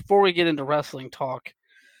 before we get into wrestling talk,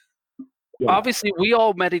 obviously we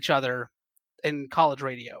all met each other in college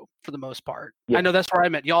radio for the most part. Yeah. I know that's where I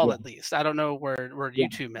met y'all at least. I don't know where you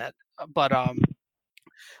two met, but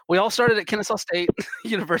we all started at Kennesaw State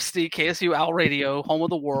University, KSU Owl Radio, home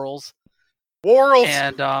of the Worlds.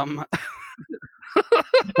 And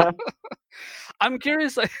I'm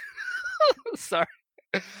curious, like, sorry,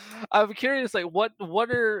 I'm curious, like, what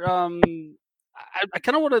are I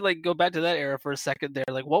kind of want to like go back to that era for a second there.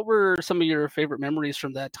 Like, what were some of your favorite memories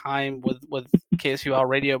from that time with KSU Owl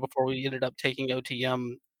Radio before we ended up taking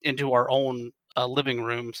OTM into our own living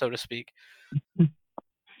room, so to speak?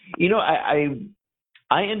 You know,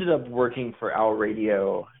 I ended up working for Owl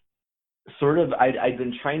Radio. Sort of, I'd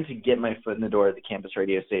been trying to get my foot in the door at the campus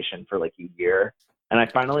radio station for like a year, and I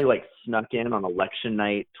finally like snuck in on election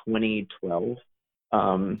night 2012.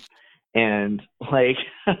 And like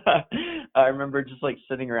I remember just like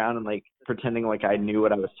sitting around and like pretending like I knew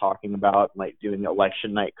what I was talking about, and, like doing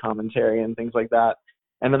election night commentary and things like that.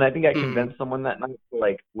 And then I think I convinced someone that night to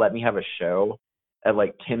like let me have a show at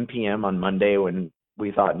like 10 p.m. on Monday when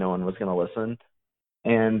we thought no one was going to listen.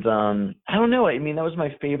 And I don't know. I mean, that was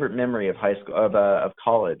my favorite memory of high school, of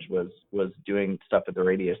college, was doing stuff at the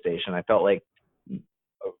radio station. I felt like,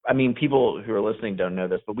 I mean, people who are listening don't know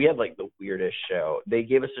this, but we had like the weirdest show. They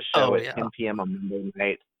gave us a show at 10 p.m. on Monday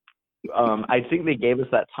night. I think they gave us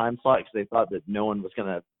that time slot because they thought that no one was going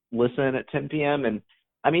to listen at 10 p.m. And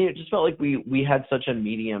I mean, it just felt like we had such a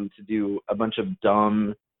medium to do a bunch of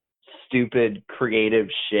dumb, stupid, creative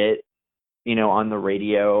shit, you know, on the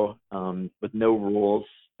radio, with no rules.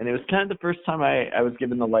 And it was kind of the first time I was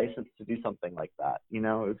given the license to do something like that. You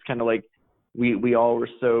know, it was kind of like we all were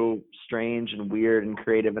so strange and weird and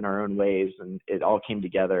creative in our own ways, and it all came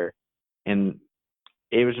together. And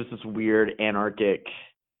it was just this weird anarchic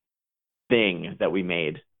thing that we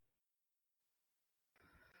made.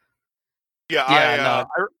 Yeah,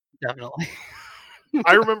 definitely.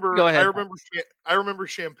 I remember. Go ahead. I remember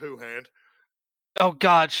Shampoo Hand. Oh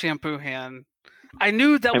God, Shampoo Hand! I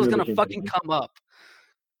knew that was gonna fucking come up.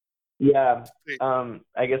 Yeah.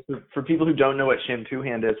 I guess for people who don't know what Shampoo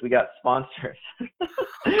Hand is, we got sponsors.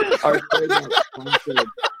 Our program sponsored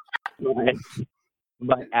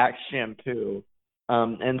by Axe Shampoo,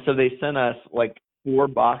 and so they sent us like 4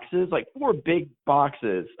 big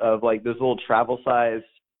boxes of like those little travel size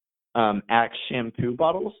Axe shampoo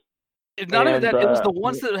bottles. Not even that, it was the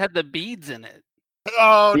ones that had the beads in it.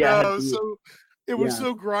 Oh yeah, no! So it was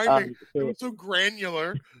so grimy. It was so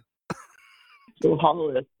granular. So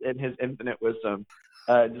Hollis, in his infinite wisdom,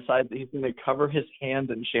 decides that he's going to cover his hands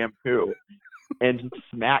in shampoo and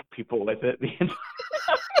smack people with it.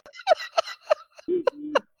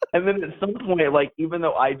 And then at some point, like, even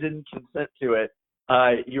though I didn't consent to it,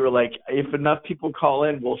 you were like, if enough people call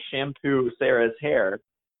in, we'll shampoo Sarah's hair.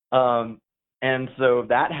 And so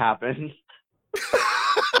that happened.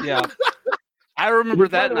 Yeah. I remember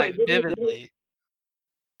that night vividly.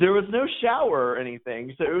 There was no shower or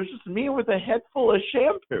anything, so it was just me with a head full of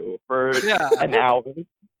shampoo for an hour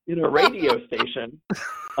in a radio station.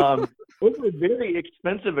 Those were very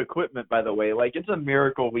expensive equipment, by the way. Like, it's a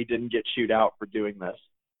miracle we didn't get chewed out for doing this.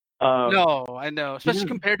 No, I know, especially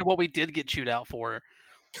compared to what we did get chewed out for.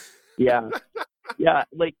 Yeah,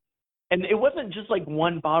 like, and it wasn't just like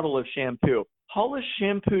one bottle of shampoo. Hollis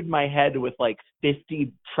shampooed my head with like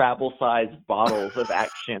 50 travel-sized bottles of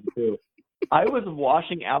Axe shampoo. I was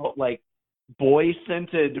washing out like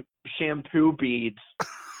boy-scented shampoo beads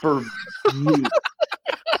for weeks.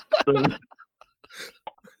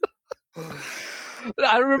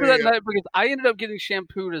 I remember that night because I ended up getting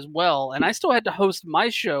shampooed as well, and I still had to host my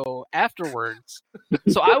show afterwards.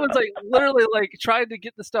 So I was like literally like trying to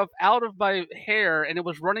get the stuff out of my hair, and it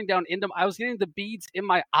was running down into. I was getting the beads in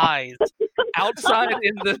my eyes outside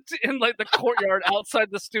in like the courtyard outside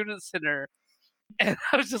the student center, and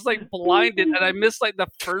I was just like blinded, and I missed like the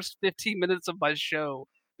first 15 minutes of my show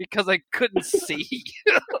because I couldn't see.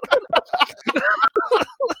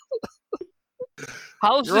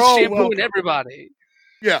 How's You're this all shampooing welcome. everybody?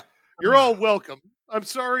 Yeah, you're all welcome. I'm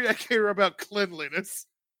sorry I care about cleanliness.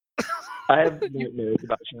 I have nightmares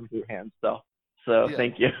about shampoo hands, though. So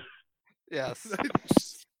thank you. Yes.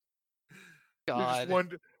 God.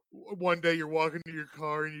 One day you're walking to your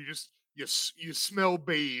car and you smell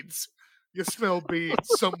beads. You smell beads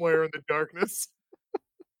somewhere in the darkness.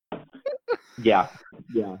 Yeah.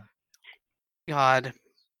 God.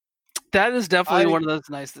 That is definitely one of those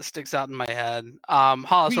nights that sticks out in my head.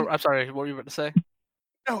 Hollis, I'm sorry, what were you about to say?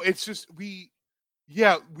 No, it's just we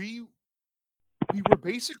were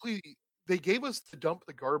basically, they gave us the dump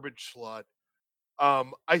the garbage slot.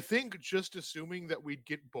 I think just assuming that we'd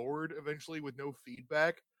get bored eventually with no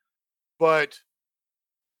feedback, but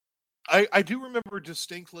I do remember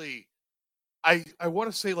distinctly. I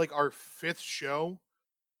want to say like our 5th show,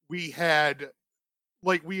 we had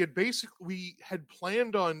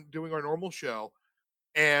planned on doing our normal show,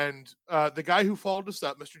 and the guy who followed us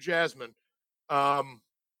up, Mr. Jasmine,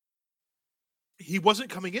 he wasn't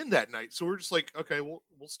coming in that night, so we're just like, okay, we'll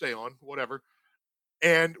stay on, whatever.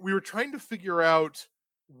 And we were trying to figure out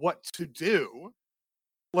what to do,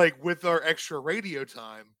 like with our extra radio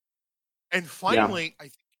time. And finally,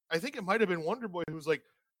 I think it might have been Wonderboy who was like,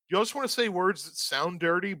 "You just want to say words that sound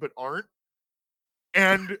dirty but aren't?"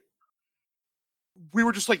 And we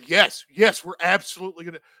were just like, yes, we're absolutely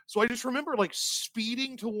gonna. So I just remember like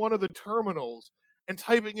speeding to one of the terminals and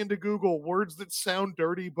typing into Google words that sound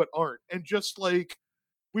dirty but aren't, and just like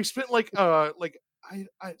we spent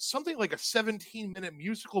something like a 17-minute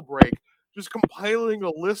musical break just compiling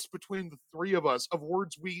a list between the 3 of us of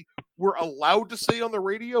words we were allowed to say on the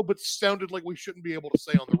radio but sounded like we shouldn't be able to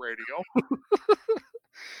say on the radio.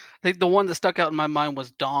 I think the one that stuck out in my mind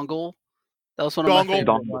was dongle. That was one of my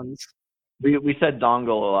favorite ones. We said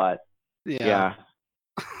dongle a lot. Yeah.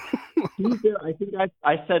 I think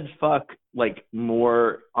I said fuck like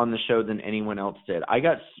more on the show than anyone else did. I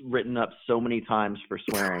got written up so many times for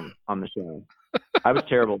swearing on the show. I was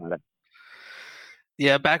terrible at it.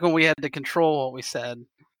 Yeah, back when we had to control what we said.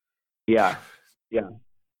 Yeah.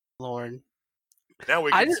 Lord. Now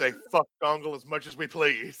we can say fuck dongle as much as we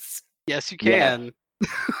please. Yes, you can.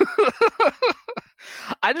 Yeah.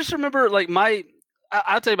 I just remember like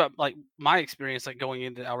I'll tell you about like my experience like going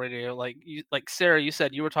into Our Radio. Like Sarah, you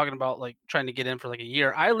said you were talking about like trying to get in for like a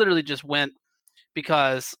year. I literally just went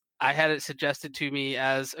because I had it suggested to me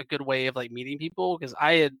as a good way of like meeting people because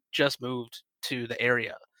I had just moved to the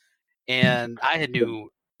area and I had knew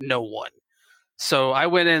no one. So I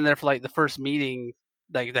went in there for like the first meeting,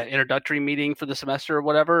 like that introductory meeting for the semester or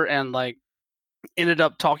whatever, and like ended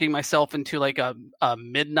up talking myself into like a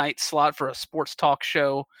midnight slot for a sports talk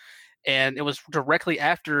show. And it was directly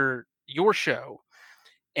after your show.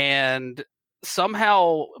 And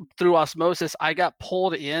somehow through osmosis, I got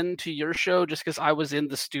pulled into your show just because I was in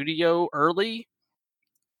the studio early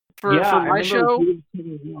for my show.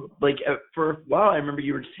 Like for a while, I remember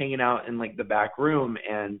you were just hanging out in like the back room,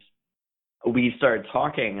 and we started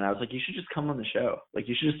talking, and I was like, you should just come on the show. Like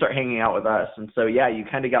you should just start hanging out with us. And so yeah, you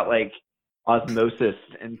kind of got like osmosis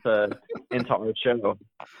into our show.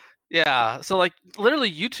 Yeah, so like literally,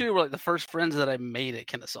 you two were like the first friends that I made at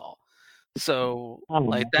Kennesaw. So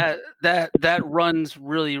like that runs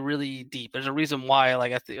really, really deep. There's a reason why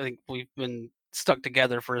like I think we've been stuck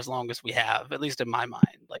together for as long as we have, at least in my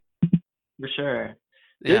mind. Like for sure.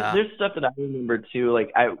 There's stuff that I remember too.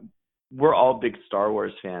 Like we're all big Star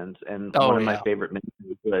Wars fans, and one of my favorite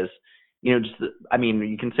memories was, I mean,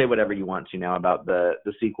 you can say whatever you want to now about the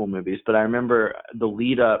sequel movies, but I remember the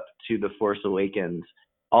lead up to The Force Awakens.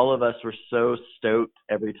 All of us were so stoked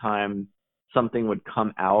every time something would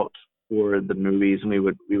come out for the movies, and we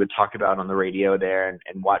would talk about on the radio there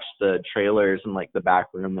and watch the trailers and like the back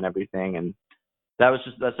room and everything. And that's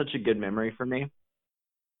such a good memory for me.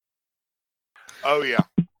 Oh yeah.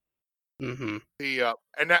 Mm-hmm.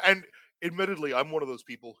 And admittedly, I'm one of those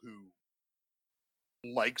people who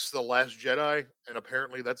likes The Last Jedi, and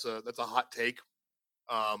apparently that's a hot take.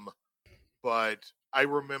 But I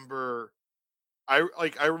remember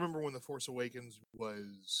when The Force Awakens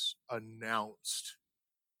was announced.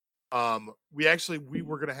 We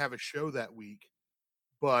were gonna have a show that week,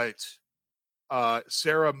 but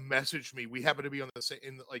Sarah messaged me. We happened to be on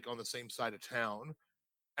the same side of town,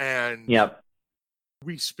 and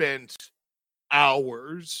we spent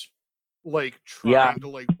hours like trying to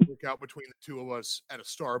like work out between the two of us at a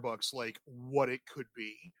Starbucks, like what it could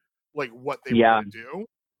be, like what they were going to do.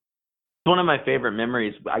 It's one of my favorite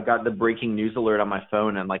memories. I got the breaking news alert on my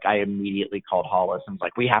phone, and like I immediately called Hollis and was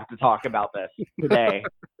like, "We have to talk about this today."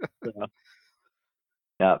 So,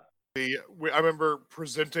 yeah. I remember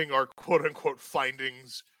presenting our quote unquote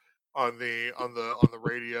findings on the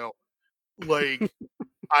radio. Like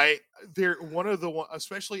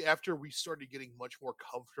especially after we started getting much more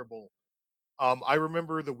comfortable. I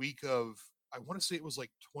remember the week of, I want to say it was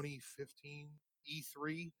like 2015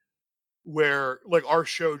 E3, where like our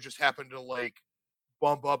show just happened to like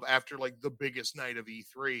bump up after like the biggest night of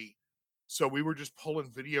E3. So we were just pulling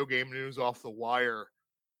video game news off the wire,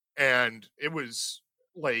 and it was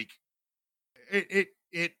like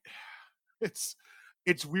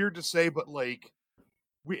it's weird to say, but like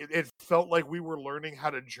it felt like we were learning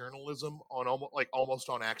how to journalism on almost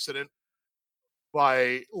on accident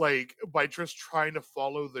by just trying to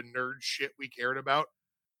follow the nerd shit we cared about.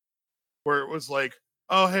 Where it was like,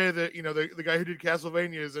 oh hey, the guy who did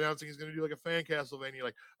Castlevania is announcing he's going to do like a fan Castlevania.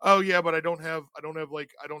 Like, oh yeah, but I don't have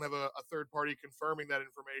a third party confirming that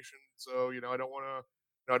information, so I don't want to.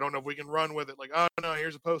 I don't know if we can run with it. Like, oh no,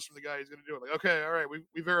 here's a post from the guy who's going to do it. Like, okay, all right,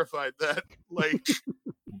 we verified that.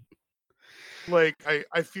 Like,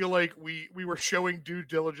 I feel like we were showing due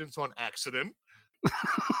diligence on accident.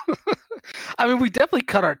 I mean, we definitely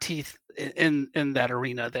cut our teeth in that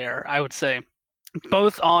arena there, I would say,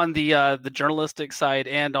 both on the journalistic side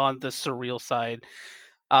and on the surreal side.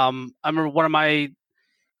 I remember one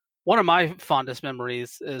of my fondest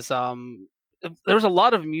memories is there was a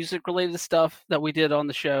lot of music related stuff that we did on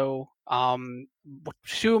the show.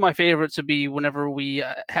 Two of my favorites would be whenever we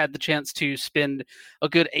had the chance to spend a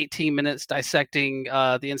good 18 minutes dissecting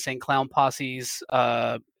the Insane Clown Posse's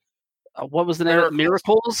what was the name?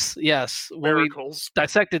 Miracles? Yes. Miracles. We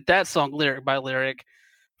dissected that song lyric by lyric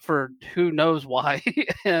for who knows why.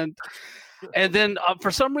 and then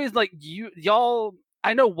for some reason, like y'all,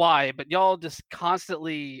 I know why, but y'all just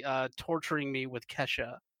constantly torturing me with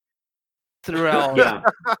Kesha throughout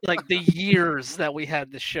like the years that we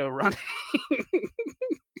had this show running.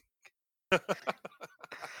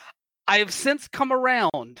 I have since come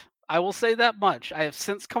around. I will say that much. I have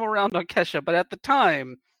since come around on Kesha, but at the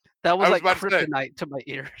time, that was like kryptonite to my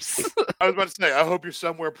ears. I was about to say, I hope you're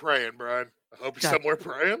somewhere praying, Brian. I hope you're somewhere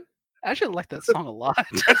praying. I actually like that song a lot.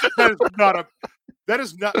 That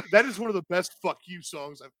is one of the best "fuck you"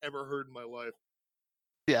 songs I've ever heard in my life.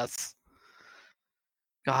 Yes.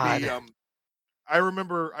 God. I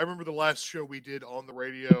remember the last show we did on the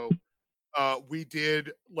radio. We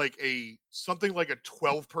did like something like a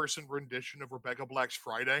 12-person rendition of Rebecca Black's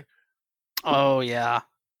Friday. Oh yeah,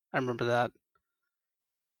 I remember that.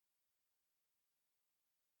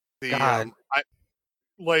 God.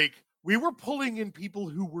 We were pulling in people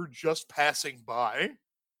who were just passing by.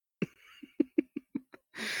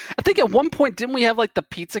 I think at one point, didn't we have like the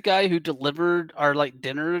pizza guy who delivered our like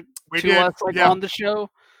dinner us on the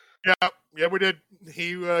show? Yeah, we did.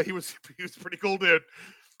 He was pretty cool, dude.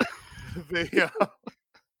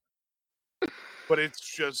 But it's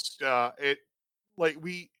just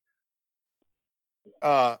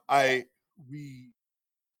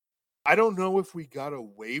I don't know if we got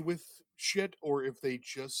away with shit or if they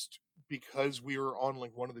just, because we were on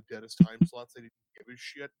like one of the deadest time slots, they didn't give a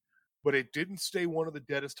shit. But it didn't stay one of the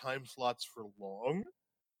deadest time slots for long.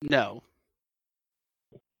 No.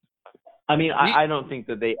 I mean, I don't think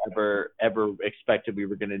that they ever expected we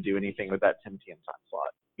were going to do anything with that 10 p.m. time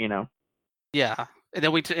slot, Yeah. And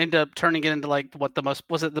then we end up turning it into like the most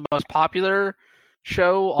popular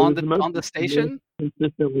show on the station?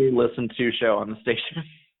 Consistently listened to show on the station.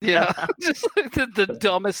 Yeah. Just like the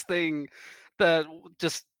dumbest thing that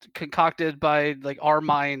just concocted by like our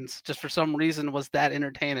minds just for some reason was that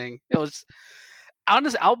entertaining. It was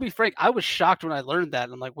honestly, I'll be frank, I was shocked when I learned that.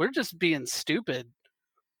 I'm like, we're just being stupid.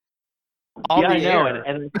 I know,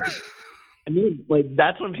 and I mean, like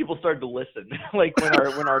that's when people started to listen. Like when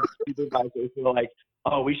our supervisors were like,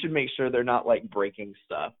 "Oh, we should make sure they're not like breaking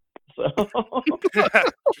stuff." So,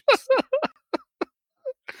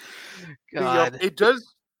 God, it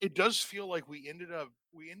does feel like we ended up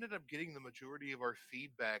getting the majority of our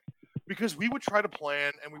feedback because we would try to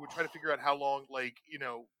plan and we would try to figure out how long,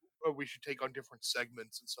 we should take on different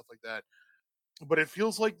segments and stuff like that. But it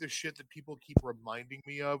feels like the shit that people keep reminding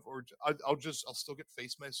me of, or I'll still get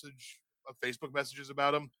Facebook messages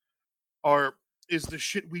about them, is the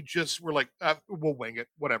shit we just were like, we'll wing it,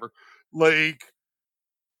 whatever. Like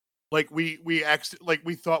we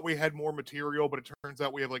thought we had more material, but it turns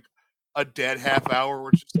out we have like a dead half hour, where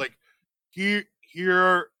it's just like, here's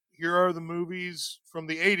here are the movies from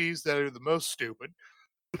the 80s that are the most stupid.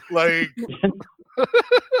 Like,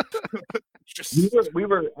 we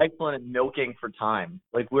were excellent at milking for time.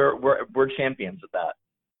 Like we're champions at that.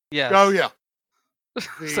 Yeah. Oh yeah.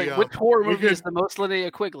 It's like which horror movie is the most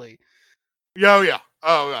Linnea Quigley? Yeah.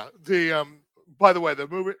 Oh yeah. The by the way, the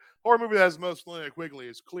horror movie that has the most Linnea Quigley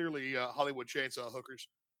is clearly Hollywood Chainsaw Hookers,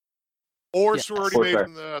 or Sorority Made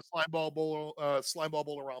in the Slimeball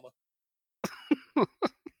Bolorama.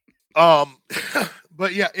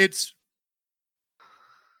 But yeah, it's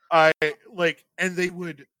and they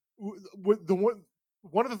would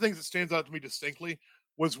one of the things that stands out to me distinctly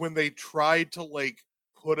was when they tried to like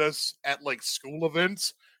put us at like school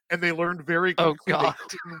events, and they learned very quickly they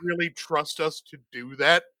couldn't really trust us to do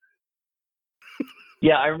that.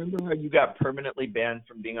 Yeah, I remember how you got permanently banned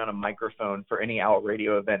from being on a microphone for any Out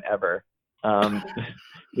Radio event ever,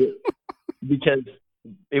 because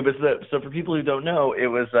it was so for people who don't know, it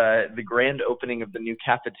was the grand opening of the new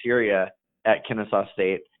cafeteria at Kennesaw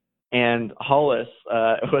State, and Hollis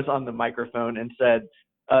was on the microphone and said,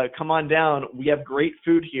 "Come on down. We have great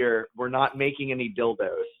food here. We're not making any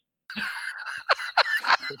dildos."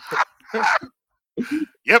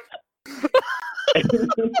 Yep.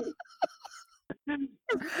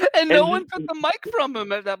 And no one took the mic from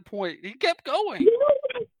him at that point. He kept going.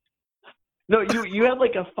 No, you had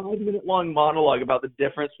like a 5-minute long monologue about the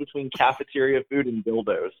difference between cafeteria food and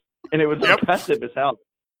dildos, and it was impressive as hell.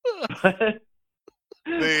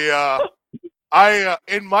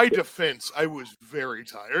 In my defense, I was very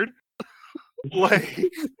tired.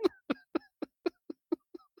 Like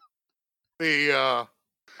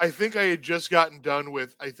I think I had just gotten done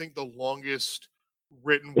with the longest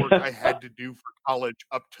written work I had to do for college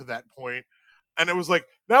up to that point, and it was like,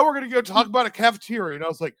 now we're gonna go talk about a cafeteria, and I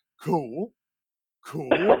was like, cool.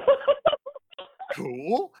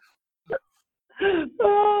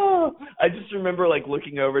 Oh, I just remember like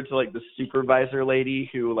looking over to like the supervisor lady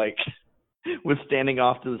who like was standing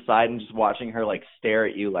off to the side and just watching her like stare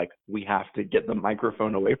at you like, we have to get the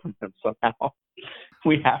microphone away from him somehow.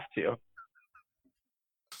 We have to.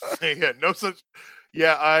 Yeah, no such.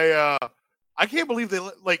 Yeah, I can't believe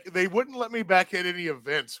they wouldn't let me back at any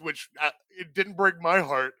events, which it didn't break my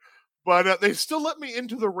heart, but they still let me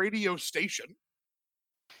into the radio station.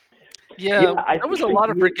 Yeah, there was a lot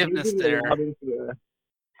of forgiveness there.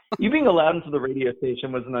 You being allowed into the radio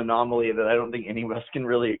station was an anomaly that I don't think any of us can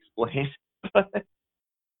really explain. I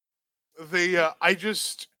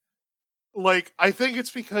think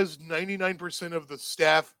it's because 99% of the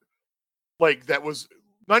staff, like that was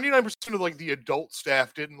 99% of like the adult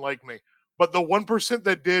staff didn't like me, but the 1%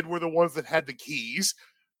 that did were the ones that had the keys.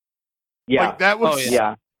 Yeah, like that was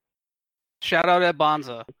Shout out at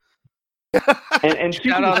Bonza. and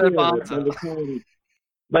shout out at Bonza.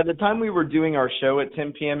 By the time we were doing our show at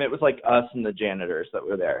 10 p.m., it was like us and the janitors that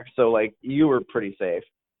were there. So like you were pretty safe.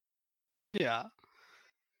 Yeah.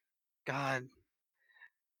 God.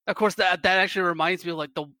 Of course, that actually reminds me of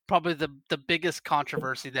like probably the biggest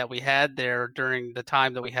controversy that we had there during the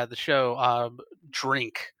time that we had the show.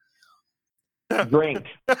 Drink. Drink.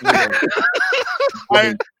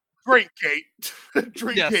 Drinkgate.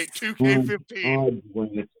 Drinkgate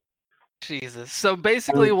 2K15. Jesus. So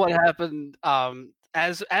basically, what happened?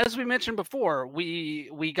 As we mentioned before,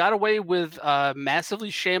 we got away with massively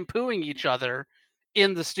shampooing each other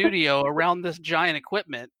in the studio around this giant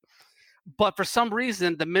equipment. But for some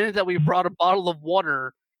reason, the minute that we brought a bottle of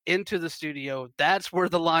water into the studio, that's where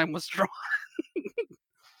the line was drawn.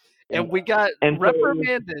 And we got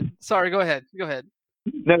reprimanded. Sorry, go ahead.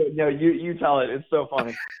 No, you tell it. It's so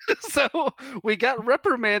funny. So we got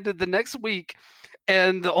reprimanded the next week.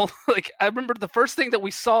 And I remember the first thing that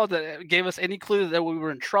we saw that gave us any clue that we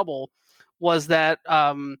were in trouble was that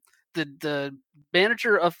the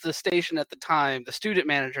manager of the station at the time, the student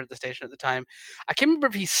manager of the station at the time, I can't remember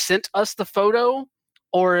if he sent us the photo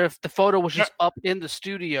or if the photo was just up in the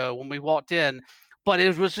studio when we walked in, but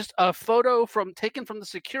it was just a photo taken from the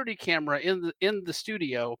security camera in the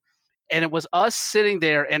studio. And it was us sitting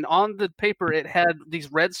there, and on the paper, it had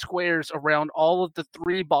these red squares around all of the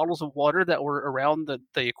 3 bottles of water that were around the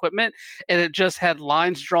equipment, and it just had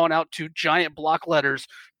lines drawn out to giant block letters,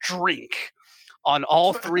 drink, on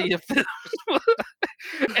all 3 of them.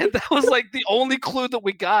 And that was like the only clue that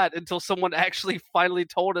we got until someone actually finally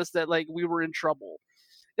told us that like we were in trouble.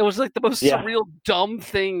 It was like the most surreal, dumb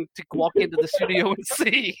thing to walk into the studio and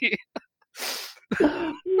see.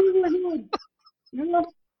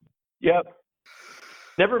 Yep.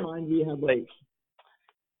 Never mind, we had like,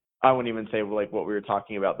 I wouldn't even say like what we were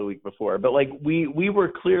talking about the week before, but like we were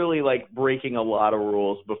clearly like breaking a lot of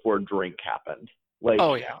rules before drink happened. Like,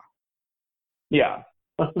 oh yeah. Yeah.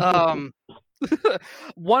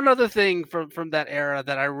 One other thing from that era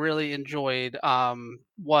that I really enjoyed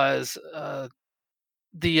was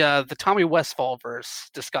the Tommy Westfall verse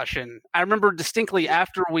discussion. I remember distinctly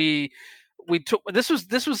after we took this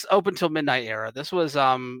was Open Till Midnight era. This was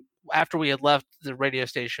after we had left the radio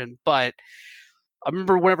station, but I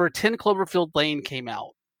remember whenever 10 Cloverfield Lane came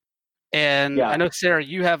out. And I know, Sarah,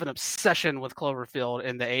 you have an obsession with Cloverfield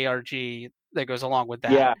and the ARG that goes along with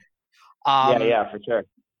that. Yeah. Yeah, for sure.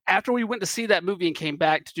 After we went to see that movie and came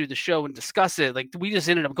back to do the show and discuss it, like we just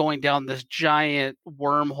ended up going down this giant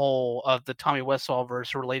wormhole of the Tommy Westfall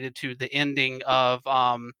verse related to the ending of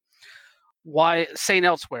Why Saint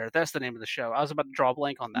Elsewhere. That's the name of the show. I was about to draw a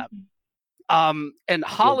blank on that. And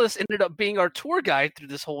Hollis ended up being our tour guide through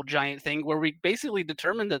this whole giant thing where we basically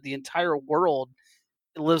determined that the entire world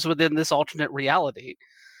lives within this alternate reality.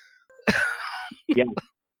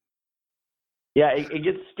 Yeah, it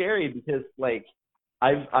gets scary because like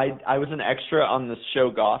I was an extra on this show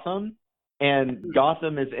Gotham, and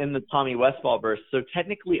Gotham is in the Tommy Westfall verse, so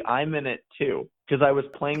technically I'm in it too because I was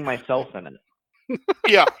playing myself in it.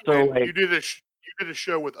 Yeah, so like, you did a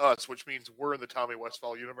show with us, which means we're in the Tommy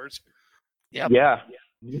Westfall universe. Yep. Yeah.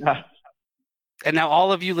 And now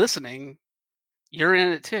all of you listening, you're in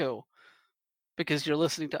it too, because you're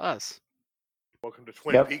listening to us. Welcome to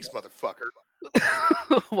Twin Peaks, motherfucker.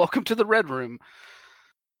 Welcome to the Red Room.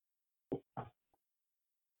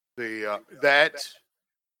 I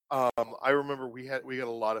remember we got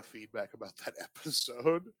a lot of feedback about that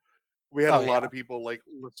episode. We had a lot of people like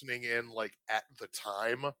listening in like at the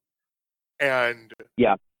time, and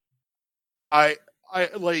I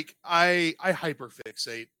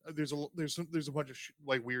hyperfixate. There's a bunch of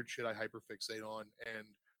like weird shit I hyperfixate on, and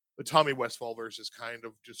the Tommy Westfall verse is kind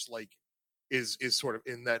of just like is sort of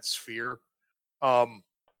in that sphere.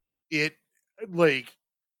 It like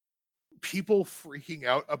people freaking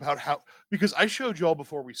out about how, because I showed y'all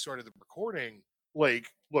before we started the recording, like,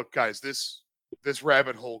 look guys, this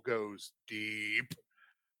rabbit hole goes deep.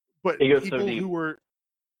 But people so who were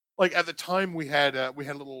like at the time we had a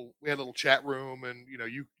little chat room, and you know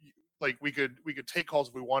you like we could take calls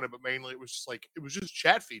if we wanted, but mainly it was just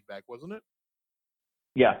chat feedback, wasn't it?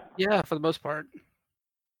 Yeah, for the most part.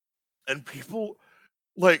 And people,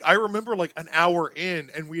 like, I remember like an hour in,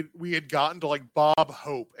 and we had gotten to like Bob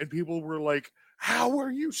Hope, and people were like, "How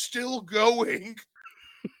are you still going?"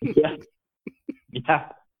 Yeah.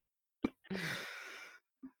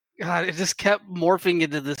 God, it just kept morphing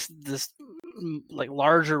into this like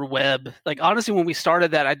larger web. Like honestly, when we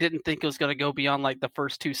started that, I didn't think it was going to go beyond like the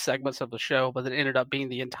first two segments of the show, but it ended up being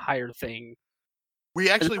the entire thing. We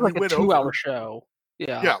actually like we went a 2-hour show.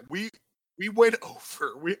 Yeah, we went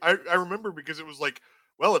over. I remember because it was like,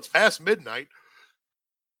 well, it's past midnight.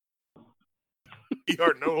 We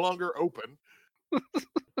are no longer open.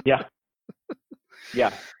 Yeah.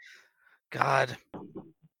 God.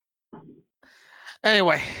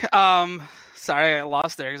 Anyway, sorry I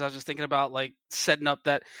lost there because I was just thinking about like setting up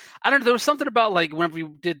that. I don't know. There was something about like whenever we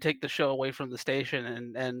did take the show away from the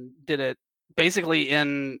station and did it basically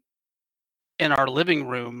in our living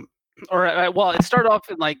room, or well, it started off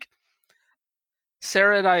in like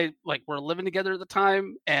Sarah and I like were living together at the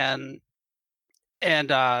time, and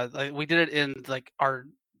like we did it in like our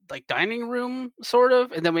like dining room sort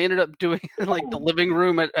of, and then we ended up doing like the living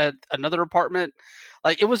room at another apartment.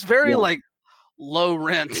 Like it was very like low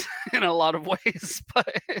rent in a lot of ways, but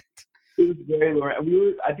it was very low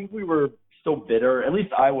rent. I think we were still bitter, at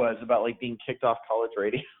least I was, about like being kicked off college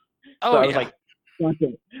radio. So I was like,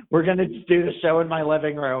 we're gonna do the show in my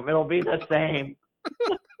living room. It'll be the same.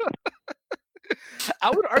 I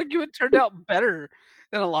would argue it turned out better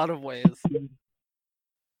in a lot of ways.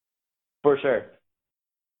 For sure.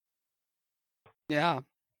 Yeah.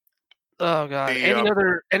 Oh god.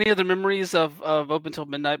 Any other memories of Open Till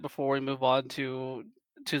Midnight before we move on to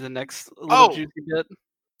the next little juicy bit?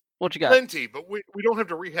 What you got? Plenty, but we don't have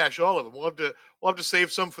to rehash all of them. We'll have to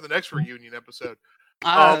save some for the next reunion episode.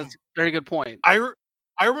 That's a very good point. I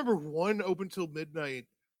remember one Open Till Midnight.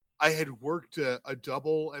 I had worked a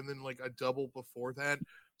double and then like a double before that,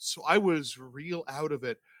 so I was real out of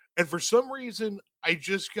it. And for some reason, I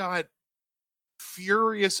just got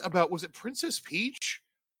furious about, was it Princess Peach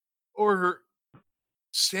or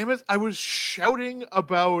Samus? I was shouting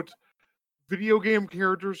about video game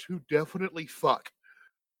characters who definitely fuck.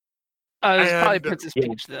 It's probably Princess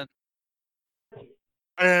Peach then.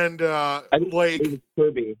 And I think like it was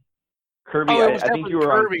Kirby. I think you were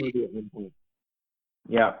Kirby. on Kirby at one point.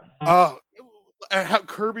 Yeah. How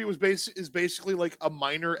Kirby is basically like a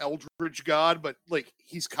minor Eldritch god, but like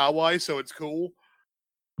he's kawaii, so it's cool.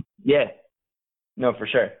 Yeah. No, for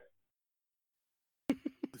sure.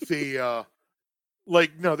 the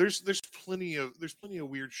like no, there's plenty of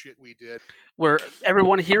weird shit we did. Where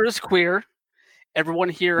everyone here is queer. Everyone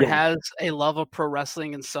here Yeah. has a love of pro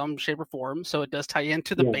wrestling in some shape or form, so it does tie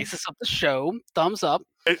into the basis of the show. Thumbs up.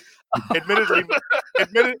 Admittedly,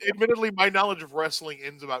 my knowledge of wrestling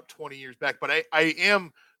ends about 20 years back, but I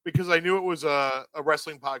am, because I knew it was a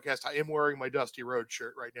wrestling podcast, I am wearing my Dusty Rhodes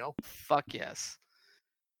shirt right now. Fuck yes.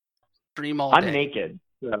 Dream all I'm day. naked,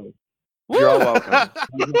 so you're all welcome.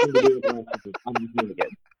 I'm naked.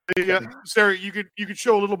 Yeah, Sarah, you could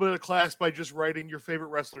show a little bit of class by just writing your favorite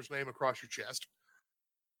wrestler's name across your chest.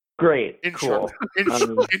 Great, in cool. In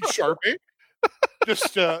Sharpie.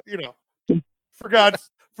 Just for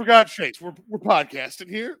God's sakes, we're podcasting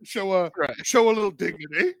here. Show a little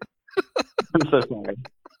dignity. I'm so sorry.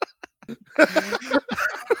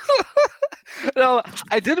 No,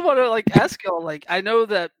 I did want to ask y'all. I know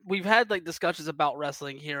that we've had discussions about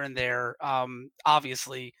wrestling here and there,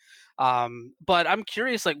 obviously, but I'm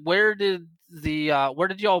curious, where did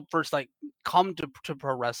y'all first come to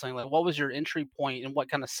pro wrestling? What was your entry point, and what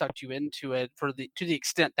kind of sucked you into it to the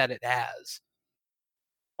extent that it has?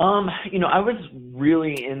 I was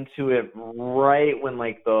really into it right when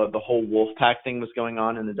the whole Wolfpack thing was going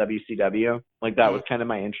on in the WCW. That was kind of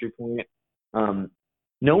my entry point.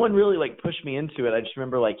 No one really pushed me into it. I just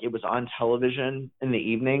remember it was on television in the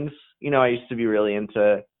evenings. I used to be really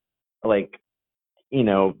into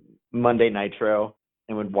Monday Nitro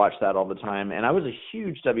and would watch that all the time. And I was a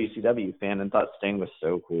huge WCW fan and thought Sting was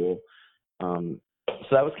so cool. So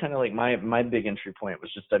that was kind of my big entry point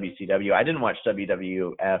was just WCW. I didn't watch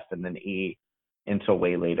WWF and then E until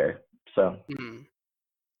way later. So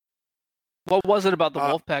what was it about the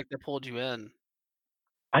Wolfpack that pulled you in?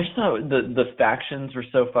 I just thought the factions were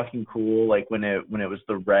so fucking cool. When it was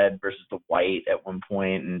the red versus the white at one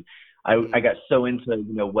point, and I got so into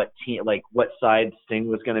what team, what side Sting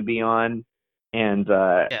was going to be on, and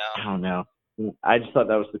I don't know. I just thought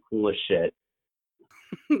that was the coolest shit.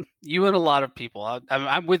 You and a lot of people.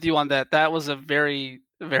 I'm with you on that. That was a very,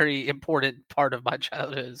 very important part of my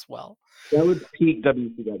childhood as well. That was peak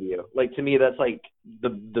WCW. To me, that's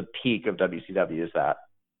the peak of WCW is that.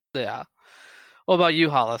 Yeah. What about you,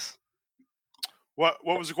 Hollis? What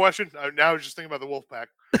was the question? Now I was just thinking about the Wolfpack.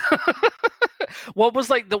 What was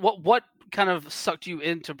what kind of sucked you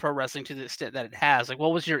into pro wrestling to the extent that it has?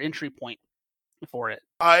 What was your entry point for it?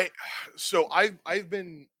 I'll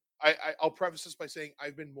preface this by saying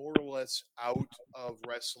I've been more or less out of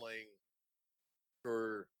wrestling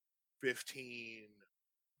for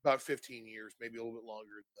about 15 years, maybe a little bit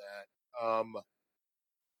longer than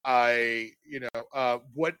that.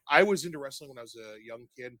 What I was into wrestling when I was a young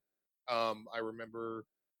kid. I remember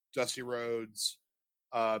Dusty Rhodes,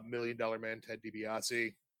 $1 Million Man Ted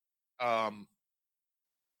DiBiase.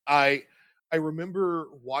 I remember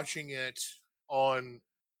watching it on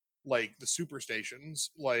the super stations.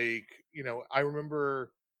 I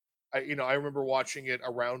remember watching it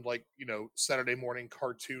around Saturday morning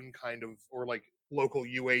cartoon kind of, or local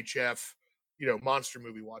UHF, monster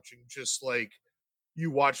movie watching, just you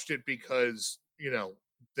watched it because,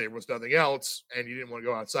 there was nothing else and you didn't want to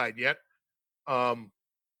go outside yet. That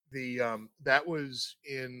was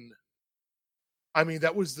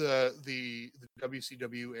the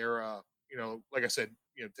WCW era, like I said,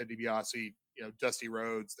 Ted DiBiase, Dusty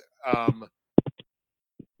Rhodes. I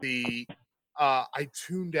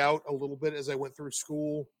tuned out a little bit as I went through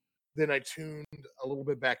school. Then I tuned a little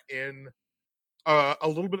bit back in. A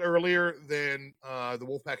little bit earlier than the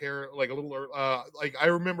Wolfpack era, I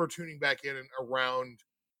remember tuning back in and around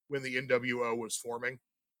when the NWO was forming.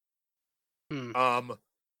 And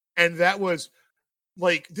that was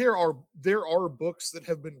there are books that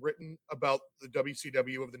have been written about the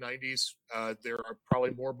WCW of the 90s. There are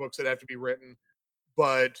probably more books that have to be written,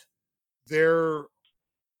 but there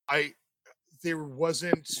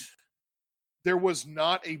was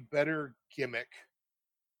not a better gimmick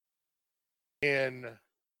in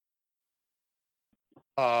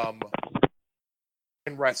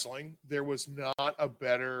wrestling. There wasn't a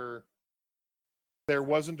better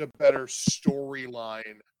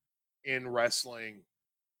storyline in wrestling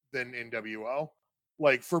than NWO.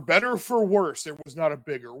 For better or for worse, there was not a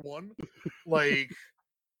bigger one.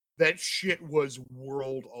 That shit was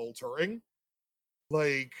world altering.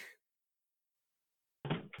 I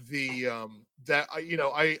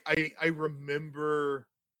remember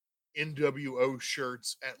NWO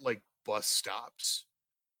shirts at bus stops,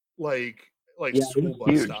 school bus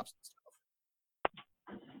stops and stuff.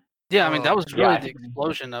 Yeah, I mean that was really the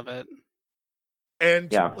explosion of it.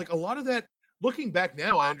 And a lot of that, looking back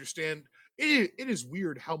now, I understand it is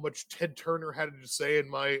weird how much Ted Turner had to say in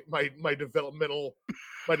my developmental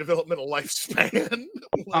lifespan.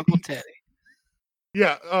 Like, Uncle Teddy.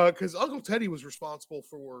 Yeah, because Uncle Teddy was responsible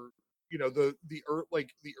for the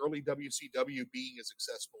early WCW being as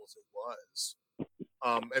successful as it was,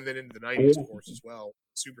 and then into the 90s, of course, as well.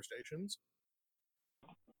 Superstations.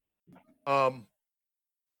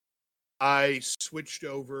 I switched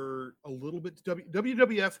over a little bit to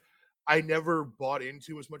WWF. I never bought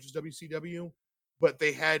into as much as WCW, but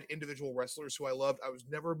they had individual wrestlers who I loved. I was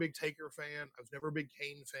never a big Taker fan. I was never a big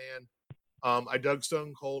Kane fan. I dug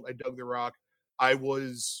Stone Cold. I dug The Rock. I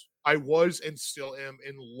was and still am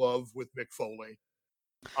in love with Mick Foley.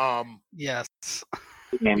 Yes.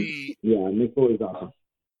 Mick Foley's awesome.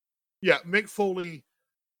 Yeah, Mick Foley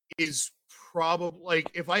is probably, like,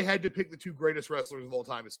 if I had to pick the two greatest wrestlers of all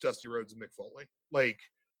time, it's Dusty Rhodes and Mick Foley. Like,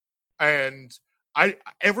 and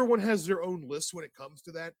everyone has their own list when it comes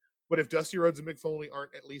to that. But if Dusty Rhodes and Mick Foley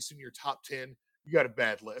aren't at least in your top 10, you got a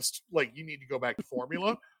bad list. Like, you need to go back to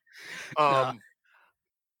formula. Sorry.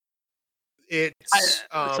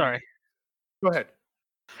 Go ahead.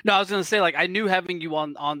 No, I was going to say, like, I knew having you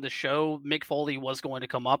on the show, Mick Foley was going to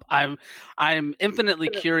come up. I'm infinitely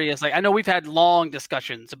curious. Like, I know we've had long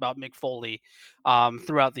discussions about Mick Foley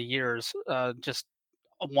throughout the years, just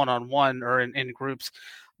one-on-one or in groups.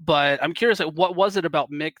 But I'm curious, like, what was it about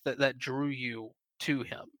Mick that drew you to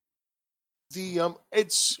him?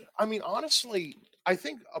 Honestly, I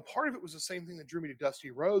think a part of it was the same thing that drew me to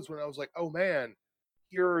Dusty Rhodes when I was like, oh man,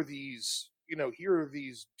 here are these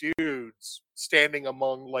dudes standing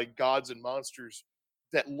among like gods and monsters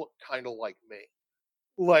that look kind of like me.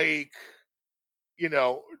 Like,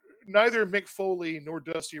 neither Mick Foley nor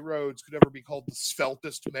Dusty Rhodes could ever be called the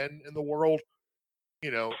sveltest men in the world.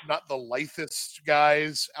 Not the lithest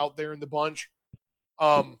guys out there in the bunch.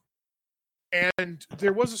 And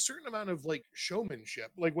there was a certain amount of like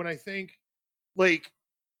showmanship. Like when I think, like,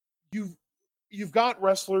 you've got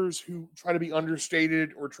wrestlers who try to be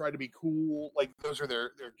understated or try to be cool, like those are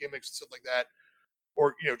their gimmicks and stuff like that,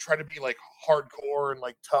 or try to be like hardcore and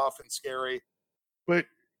like tough and scary. But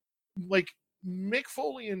like Mick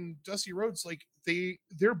Foley and Dusty Rhodes, like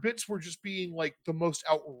their bits were just being like the most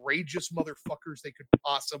outrageous motherfuckers they could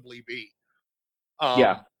possibly be.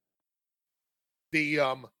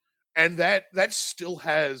 And that still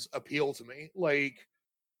has appeal to me. Like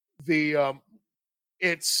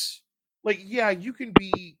it's like, yeah, you can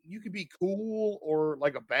be cool or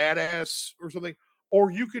like a badass or something,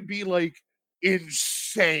 or you could be like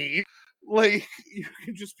insane. Like you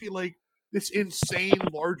can just be like this insane,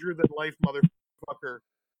 larger than life motherfucker.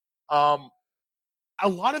 A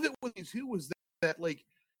lot of it with me too was that like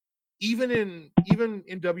even in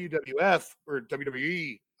WWF or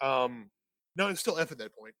WWE, no, it's still F at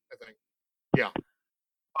that point, I think. Yeah.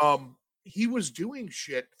 He was doing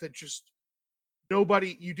shit that just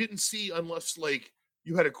you didn't see unless like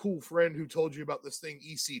you had a cool friend who told you about this thing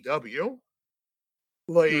ECW.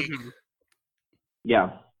 Like,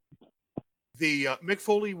 yeah, the Mick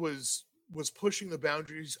Foley was pushing the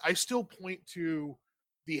boundaries. I still point to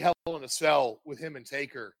the Hell in a Cell with him and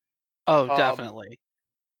Taker. Oh, definitely.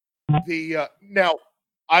 Now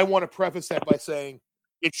I want to preface that by saying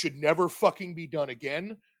it should never fucking be done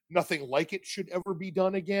again. Nothing like it should ever be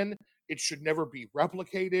done again. It should never be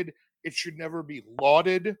replicated. It should never be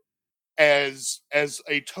lauded as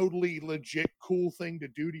a totally legit cool thing to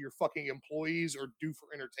do to your fucking employees or do for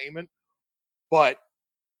entertainment. But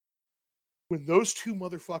when those two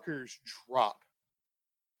motherfuckers drop,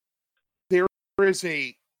 there is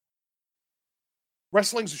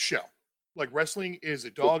wrestling's a show. Like, wrestling is a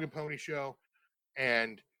dog and pony show.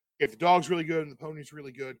 And if the dog's really good and the pony's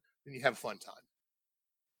really good, then you have a fun time.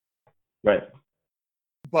 Right.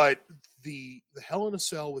 But the Hell in a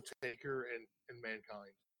Cell with Taker and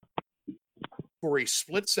Mankind, for a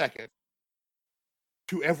split second,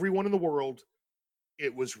 to everyone in the world,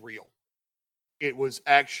 it was real. It was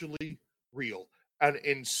actually real. An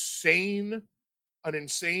insane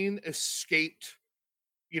escaped,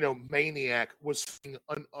 maniac was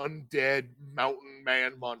an undead mountain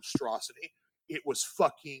man monstrosity. It was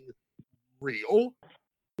fucking real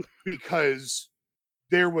because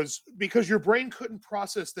your brain couldn't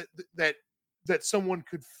process that someone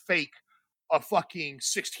could fake a fucking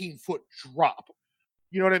 16-foot drop.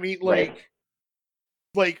 You know what I mean? Like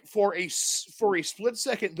for a split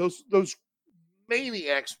second, those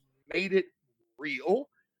maniacs made it real,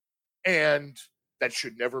 and that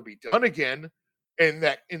should never be done again. And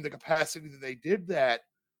that in the capacity that they did that,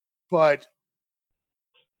 but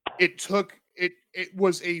it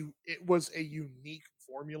was a unique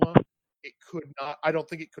formula. It could not. I don't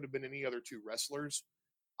think it could have been any other two wrestlers.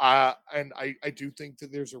 And I do think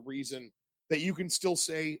that there's a reason that you can still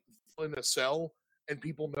say in a cell and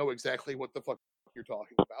people know exactly what the fuck you're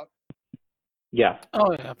talking about. Yeah.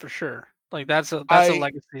 Oh yeah, for sure. Like that's a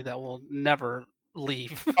legacy that will never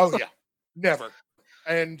leave. Oh yeah, never.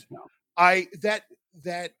 And No.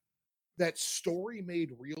 that story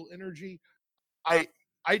made real energy. I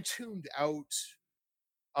tuned out.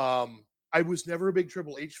 I was never a big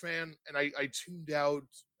Triple H fan, and I tuned out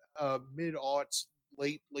mid-aughts,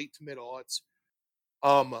 late to mid-aughts.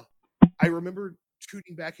 I remember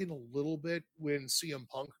tuning back in a little bit when CM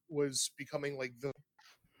Punk was becoming like the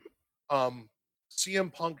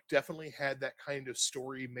CM Punk definitely had that kind of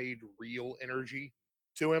story made real energy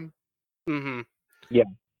to him. Mm-hmm. Yeah.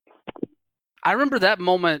 I remember that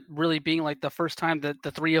moment really being like the first time that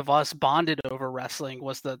the three of us bonded over wrestling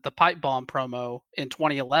was the Pipe Bomb promo in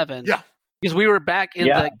 2011. Yeah. Because we were back in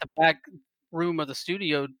the back room of the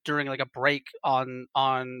studio during like a break on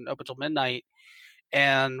Open Till Midnight.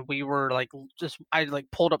 And we were like, I like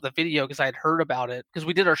pulled up the video because I had heard about it because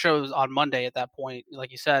we did our shows on Monday at that point,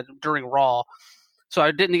 like you said, during Raw. So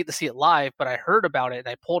I didn't get to see it live, but I heard about it and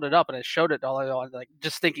I pulled it up and I showed it all, like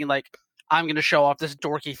just thinking like I'm going to show off this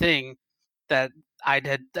dorky thing that I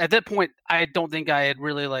had at that point. I don't think I had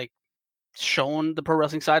really like shown the pro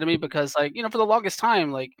wrestling side of me because like, for the longest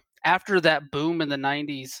time, like after that boom in the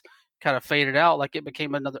 90s kind of faded out, like it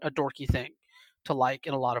became a dorky thing to like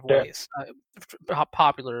in a lot of ways,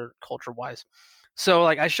 popular culture wise. So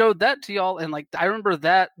like I showed that to y'all and like I remember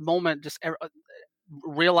that moment just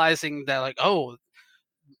realizing that like, oh,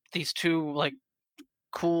 these two like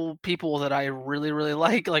cool people that I really really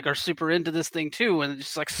like are super into this thing too, and it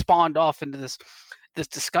just like spawned off into this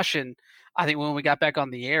discussion. I think when we got back on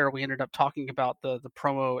the air, we ended up talking about the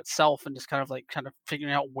promo itself and just kind of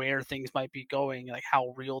figuring out where things might be going, like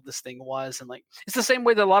how real this thing was, and like it's the same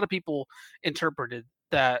way that a lot of people interpreted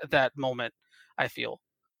that moment, I feel.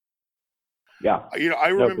 Yeah. I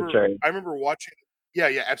remember watching. Yeah,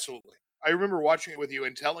 absolutely. I remember watching it with you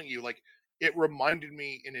and telling you like it reminded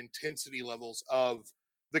me in intensity levels of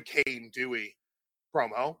the Kane Dewey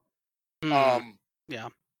promo. Yeah.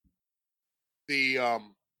 The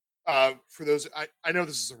for those I know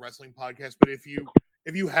this is a wrestling podcast, but if you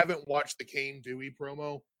haven't watched the Kane Dewey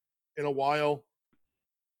promo in a while,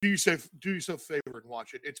 do yourself a favor and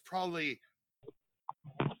watch it. It's probably,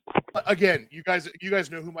 again, you guys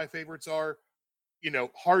know who my favorites are.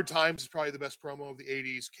 Hard Times is probably the best promo of the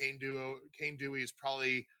 80s. Kane Dewey is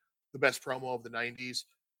probably the best promo of the 90s.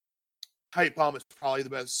 Pipe Bomb is probably the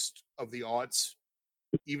best of the aughts.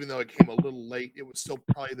 Even though it came a little late, it was still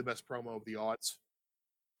probably the best promo of the aughts.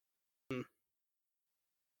 No,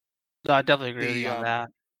 I definitely agree with you on that.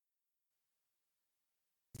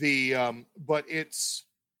 But it's,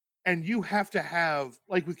 and you have to have,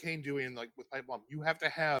 like with Kane Dewey and like with Pipe Bomb, you have to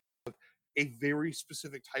have a very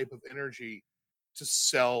specific type of energy to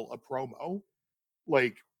sell a promo.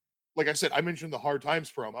 Like I said, I mentioned the Hard Times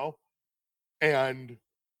promo, and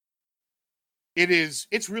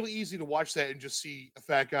it's really easy to watch that and just see a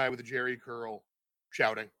fat guy with a Jerry curl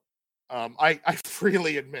shouting. I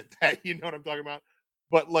freely admit that, you know what I'm talking about?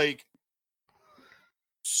 But like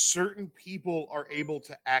certain people are able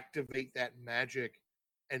to activate that magic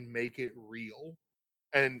and make it real.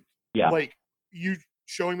 And like you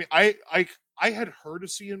showing me, I had heard of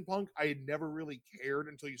CM Punk. I had never really cared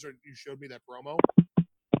until you showed me that promo.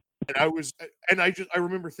 And I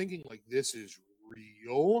remember thinking like, this is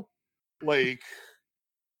real. Like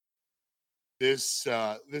this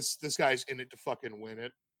guy's in it to fucking win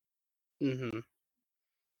it. Mm-hmm.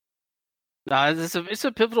 It's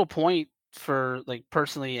a pivotal point for like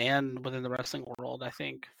personally and within the wrestling world, I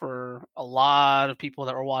think, for a lot of people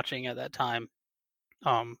that were watching at that time.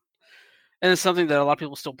 And it's something that a lot of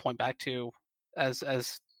people still point back to as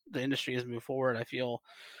the industry has moved forward, I feel.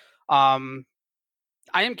 I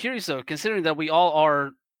am curious though, considering that we all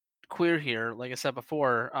are queer here, like I said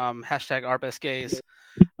before, hashtag our best gays.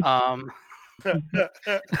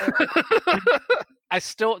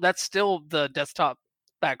 That's still the desktop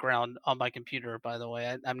background on my computer, by the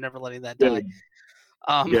way. I'm never letting that die.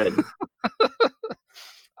 Good.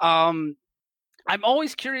 I'm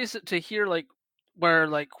always curious to hear like where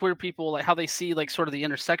like queer people, like how they see like sort of the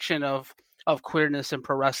intersection of queerness and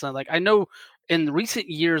pro wrestling. Like I know in recent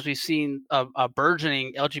years we've seen a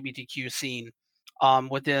burgeoning LGBTQ scene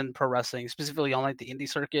within pro wrestling, specifically on like the indie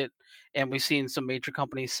circuit, and we've seen some major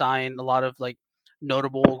companies sign a lot of like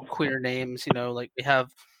notable queer names. Like we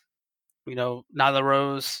have Nyla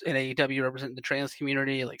Rose in AEW representing the trans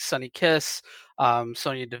community, like Sunny Kiss,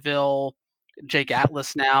 Sonya Deville, Jake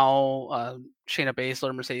Atlas now, Shayna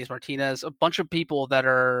Baszler, Mercedes Martinez, a bunch of people that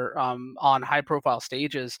are on high-profile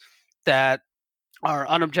stages that are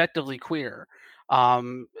unobjectively queer.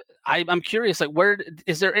 I'm curious, like, where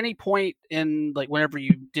is there any point in, like, whenever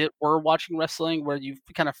you were watching wrestling where you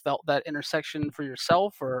kind of felt that intersection for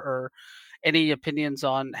yourself, or any opinions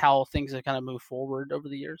on how things have kind of moved forward over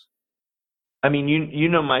the years? I mean, you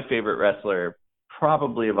know, my favorite wrestler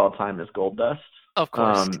probably of all time is Goldust. Of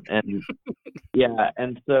course. And yeah,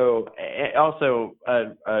 and so also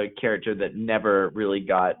a character that never really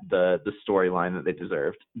got the storyline that they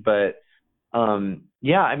deserved. But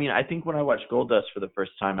yeah, I mean, I think when I watched Goldust for the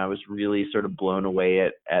first time, I was really sort of blown away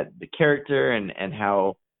at the character and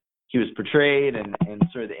how he was portrayed, and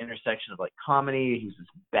sort of the intersection of like comedy. He was this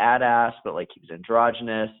badass, but like he was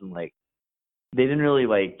androgynous, and like they didn't really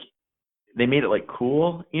like, they made it like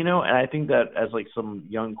cool, you know? And I think that as like some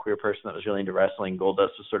young queer person that was really into wrestling,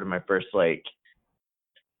 Goldust was sort of my first like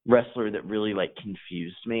wrestler that really like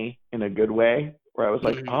confused me in a good way, where I was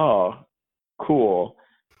like, oh, cool.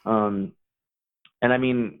 And I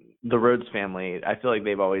mean, the Rhodes family, I feel like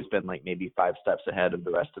they've always been like maybe 5 steps ahead of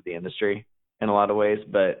the rest of the industry in a lot of ways.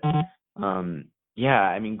 But yeah,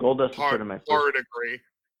 I mean, Goldust was sort of my first. Hard agree.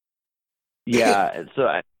 Yeah, so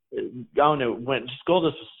I don't know, when just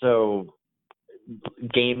Goldust was so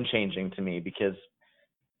game changing to me, because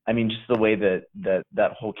I mean, just the way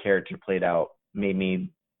that whole character played out made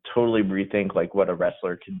me totally rethink like what a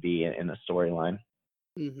wrestler could be in a storyline.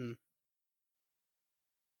 Mm-hmm.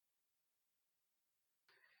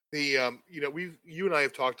 The you know, you and I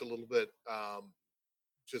have talked a little bit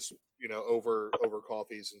just, you know, over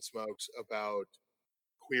coffees and smokes about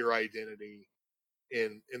queer identity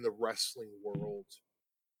in the wrestling world.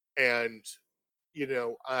 And you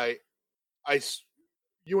know,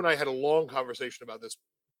 you and I had a long conversation about this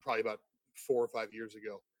probably about 4 or 5 years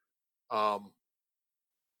ago. I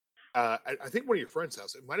think one of your friends'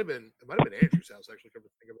 house. It might have been Andrew's house, actually, come to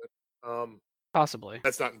think of it. Possibly.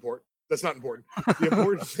 That's not important. That's not important. The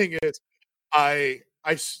important thing is,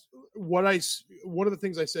 one of the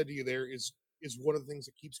things I said to you there is one of the things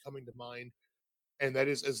that keeps coming to mind, and that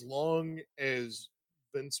is, as long as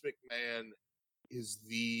Vince McMahon is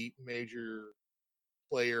the major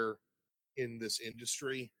player in this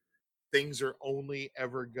industry, things are only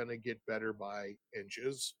ever gonna get better by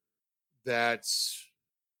inches. That's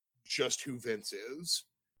just who Vince is.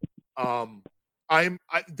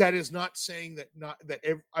 That is not saying that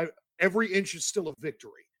every inch is still a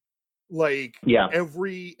victory. Like, yeah,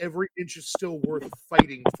 every inch is still worth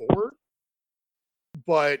fighting for.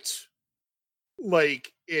 But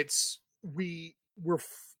like, it's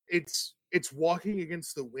walking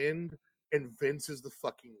against the wind, and Vince is the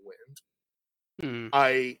fucking wind. You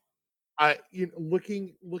know,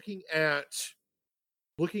 looking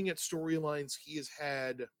at storylines he has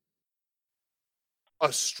had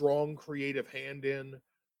a strong creative hand in,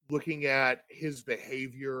 looking at his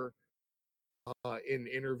behavior in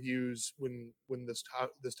interviews when this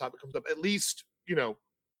topic comes up, at least, you know,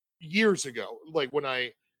 years ago, like when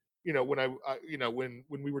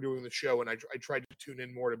we were doing the show, and I tried to tune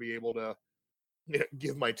in more to be able to, you know,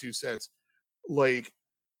 give my 2 cents. Like,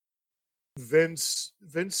 Vince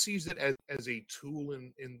sees it as a tool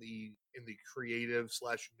in the creative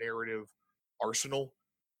 / narrative arsenal.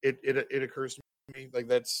 It occurs to me, like,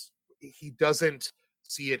 he doesn't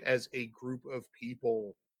see it as a group of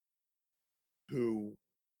people who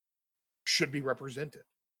should be represented.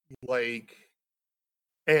 Like,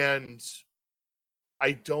 and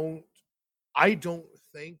I don't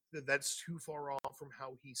think that that's too far off from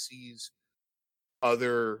how he sees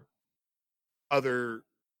other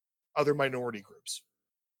minority groups,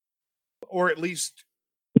 or at least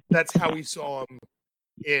that's how he saw him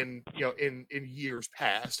in years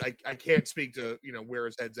past. I can't speak to, you know, where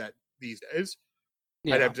his head's at these days.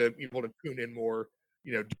 Yeah. I'd have to be able to tune in more,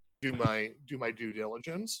 you know, do my due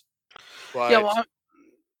diligence. But yeah, well,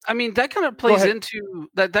 I mean, that kind of plays into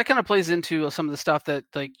that kind of plays into some of the stuff that,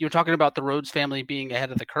 like, you're talking about the Rhodes family being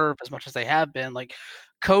ahead of the curve as much as they have been. Like,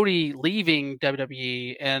 Cody leaving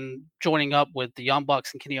WWE and joining up with the Young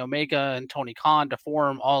Bucks and Kenny Omega and Tony Khan to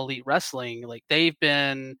form All Elite Wrestling. Like, they've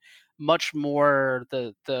been much more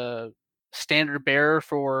the standard bearer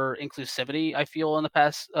for inclusivity, I feel, in the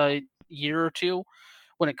past year or two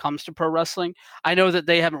when it comes to pro wrestling. I know that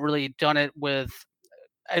they haven't really done it with,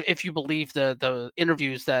 if you believe the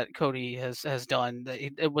interviews that Cody has done,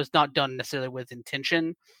 it was not done necessarily with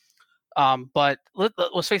intention. But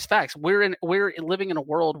let's face facts. We're living in a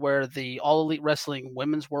world where the All Elite Wrestling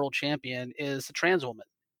Women's World Champion is a trans woman,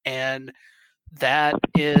 and that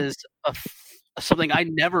is something I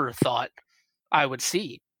never thought I would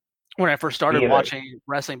see when I first started watching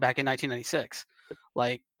wrestling back in 1996.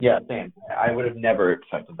 Like, yeah, same. I would have never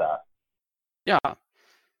expected that. Yeah,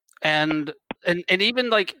 and even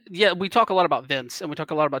like, yeah, we talk a lot about Vince and we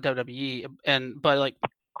talk a lot about WWE, but like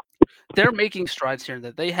they're making strides here.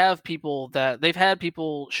 That they have people that they've had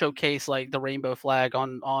people showcase like the rainbow flag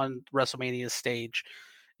on WrestleMania's stage.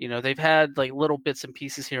 You know, they've had like little bits and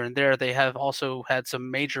pieces here and there. They have also had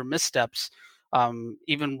some major missteps.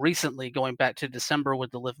 Even recently, going back to December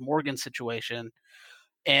with the Liv Morgan situation,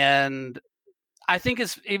 and I think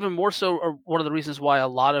it's even more so one of the reasons why a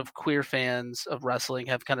lot of queer fans of wrestling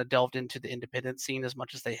have kind of delved into the independent scene as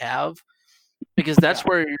much as they have, because that's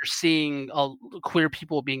where you're seeing queer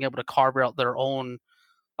people being able to carve out their own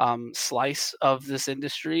slice of this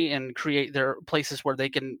industry and create their places where they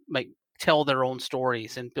can tell their own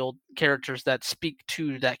stories and build characters that speak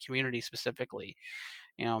to that community specifically.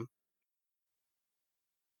 You know.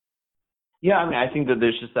 Yeah, I mean, I think that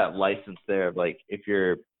there's just that license there of like if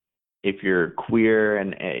you're queer,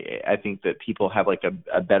 and I think that people have like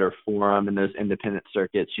a better forum in those independent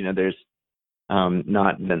circuits. You know, there's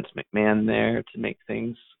not Vince McMahon there to make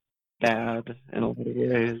things bad in a lot of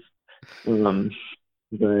ways.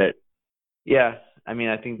 But yeah, I mean,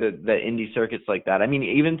 I think that the indie circuits like that. I mean,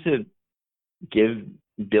 even to give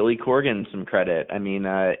Billy Corgan some credit. I mean,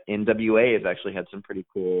 NWA has actually had some pretty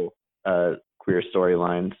cool queer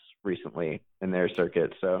storylines recently in their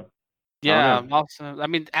circuit. So yeah, awesome. I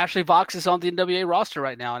mean, Ashley Vox is on the NWA roster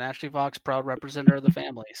right now, and Ashley Vox, proud representative of the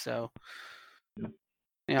family. So,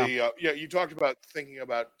 yeah. You talked about thinking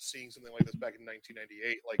about seeing something like this back in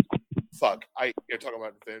 1998. Like, fuck, you're talking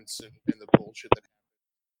about Vince and the bullshit that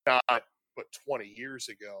happened not but 20 years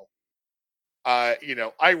ago. You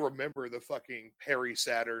know, I remember the fucking Perry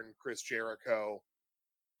Saturn, Chris Jericho,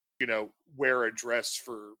 you know, wear a dress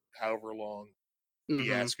for however long,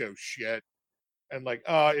 fiasco shit. And like,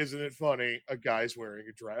 isn't it funny? A guy's wearing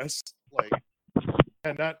a dress. Like,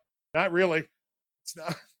 and not really. It's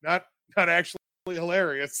not actually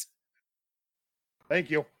hilarious.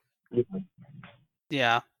 Thank you.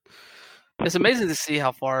 Yeah. It's amazing to see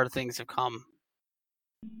how far things have come.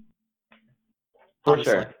 For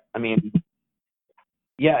sure. I mean,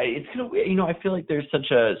 yeah, it's kind of, you know, I feel like there's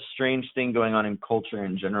such a strange thing going on in culture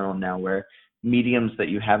in general now where mediums that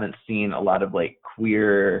you haven't seen a lot of like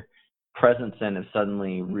queer presence in have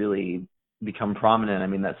suddenly really become prominent. I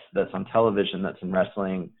mean, that's on television, that's in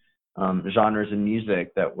wrestling, genres in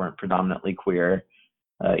music that weren't predominantly queer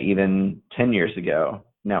even 10 years ago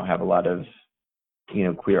now have a lot of, you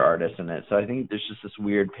know, queer artists in it. So I think there's just this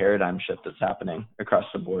weird paradigm shift that's happening across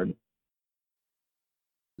the board.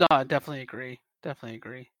 No, I definitely agree.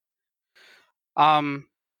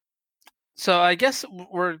 So I guess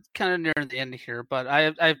we're kind of nearing the end here, but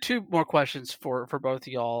I have two more questions for both of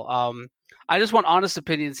y'all. I just want honest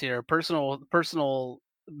opinions here, personal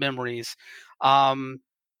memories.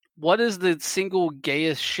 What is the single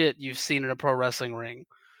gayest shit you've seen in a pro wrestling ring?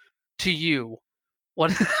 To you,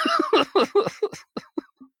 what?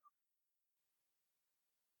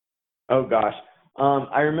 Oh gosh,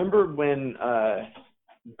 I remember when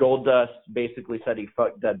Goldust basically said he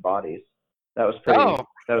fucked dead bodies. That was pretty. Oh.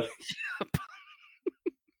 That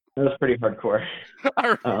was pretty hardcore.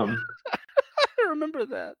 I remember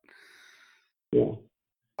that. Yeah.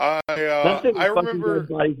 I remember. Dead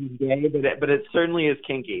bodies is gay, but it certainly is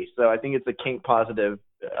kinky. So I think it's a kink positive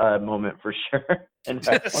moment for sure. In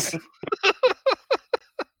fact,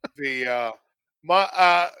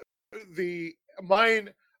 mine.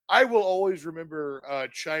 I will always remember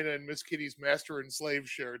Chyna and Miss Kitty's Master and Slave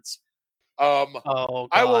shirts. Oh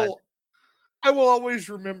God. I will always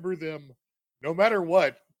remember them, no matter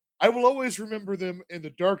what. I will always remember them in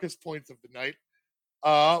the darkest points of the night.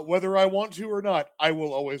 Whether I want to or not, I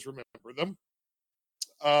will always remember them.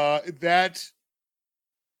 For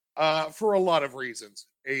a lot of reasons.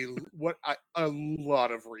 A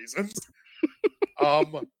lot of reasons. A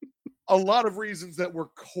lot of reasons that were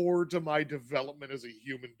core to my development as a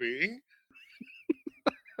human being.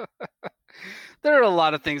 There are a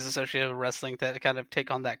lot of things associated with wrestling that kind of take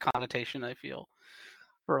on that connotation, I feel,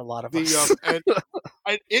 for a lot of us. And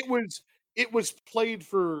it was played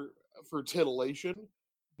for titillation,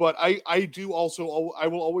 but I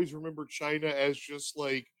will always remember Chyna as just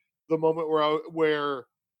like the moment where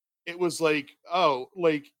it was like, oh,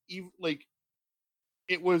 like even like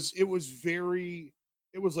it was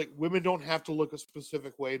like women don't have to look a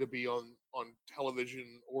specific way to be on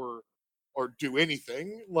television or do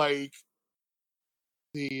anything. Like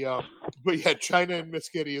but yeah, Chyna and Miss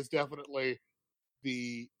Kitty is definitely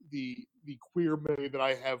the queer memory that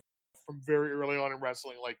I have from very early on in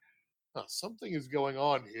wrestling. Like something is going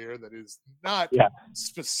on here that is not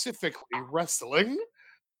specifically wrestling.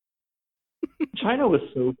 Chyna was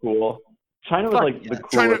so cool. Chyna was like the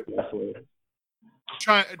coolest wrestler.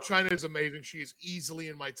 Chyna is amazing. She is easily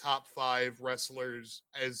in my top 5 wrestlers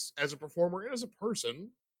as a performer and as a person.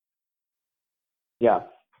 Yeah.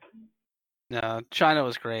 No, Chyna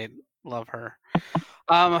was great. Love her.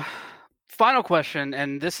 Final question,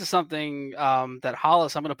 and this is something that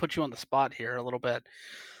Hollis, I'm going to put you on the spot here a little bit.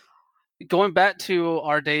 Going back to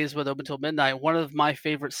our days with Open Till Midnight, one of my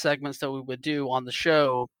favorite segments that we would do on the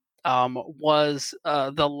show was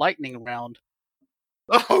the lightning round.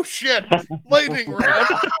 Oh shit! Lightning round.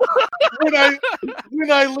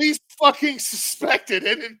 when I least fucking suspected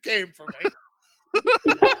it, it came from me.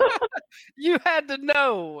 You had to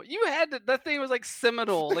know. You had to. That thing was like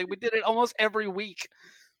seminal. Like we did it almost every week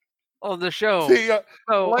of the show. See,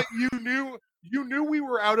 like you knew we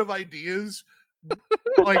were out of ideas,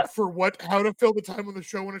 like for how to fill the time on the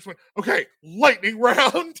show. When I just went, okay, lightning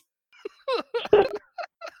round.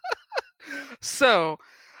 So,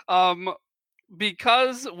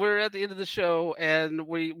 because we're at the end of the show, and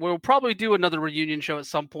we'll probably do another reunion show at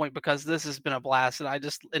some point because this has been a blast, and I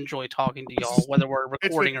just enjoy talking to y'all, whether we're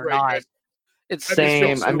recording or not. Guys. It's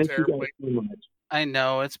same. I miss you guys so much. I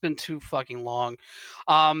know it's been too fucking long,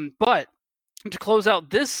 but to close out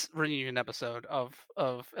this reunion episode of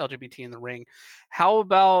LGBT in the Ring, how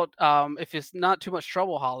about if it's not too much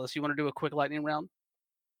trouble, Hollis, you want to do a quick lightning round?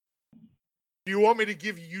 Do you want me to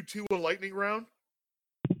give you two a lightning round?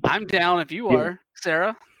 I'm down if you are,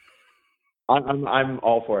 Sarah. I'm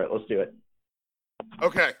all for it. Let's do it.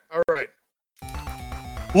 Okay, all right.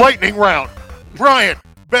 Lightning round. Brian,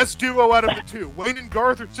 best duo out of the two, Wayne and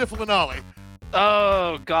Garth or Sifl and Ollie?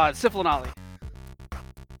 Oh God, Sifl and Ollie.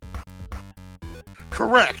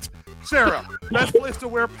 Correct. Sarah, best place to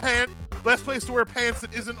wear pants that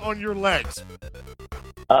isn't on your legs.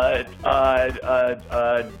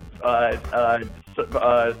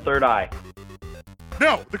 Third eye.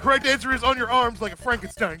 No, the correct answer is on your arms like a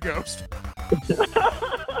Frankenstein ghost.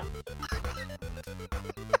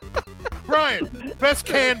 Brian, best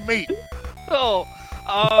canned meat. Oh,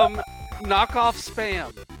 knockoff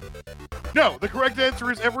Spam. No, the correct answer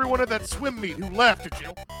is everyone at that swim meet who laughed at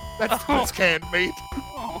you. That's best canned meat.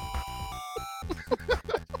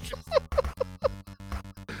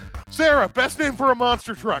 Sarah, best name for a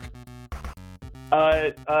monster truck.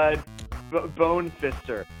 Bone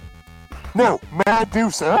Fister. No,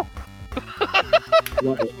 Medusa.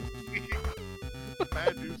 Love it.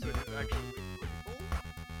 Medusa is actually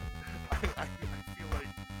I feel like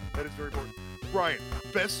that is very important. Brian,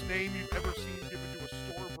 best name you've ever seen given to a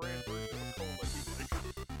store brand version of a cola you like.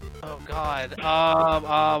 Oh God.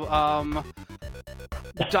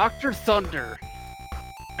 Dr. Thunder.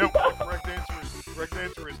 No, the correct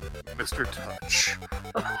answer is Mr. Touch.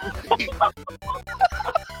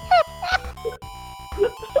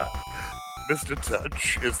 Mr.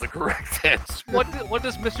 Touch is the correct answer. What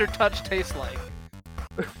does Mr. Touch taste like?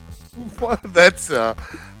 Well, that's an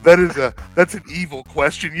evil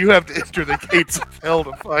question. You have to enter the gates of hell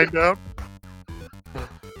to find out.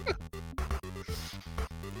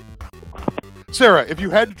 Sarah, if you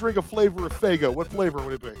had to drink a flavor of Faygo, what flavor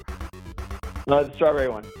would it be? The strawberry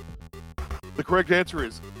one. The correct answer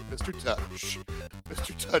is Mr. Touch.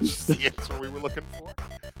 Mr. Touch is the answer we were looking for.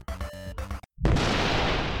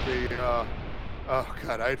 Oh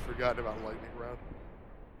God, I had forgotten about lightning round.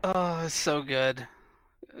 Oh, it's so good.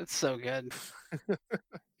 It's so good.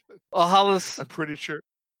 Well, Hollis, I'm pretty sure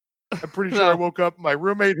I woke up my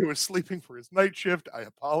roommate who was sleeping for his night shift. I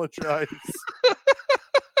apologize.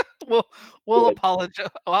 We'll apologize.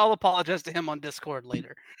 I'll apologize to him on Discord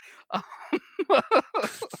later.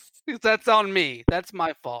 That's on me. That's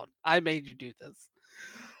my fault. I made you do this.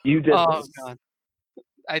 You did. Oh God.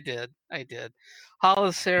 I did.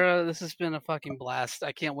 Hollis, Sarah, this has been a fucking blast.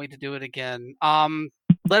 I can't wait to do it again. Let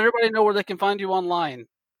everybody know where they can find you online.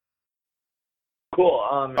 Cool.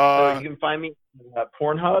 So you can find me at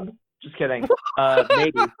Pornhub. Just kidding.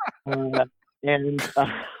 Maybe. And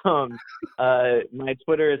my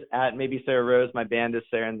Twitter is at maybe Sarah Rose. My band is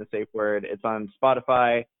Sarah and the Safe Word. It's on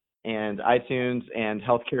Spotify and iTunes and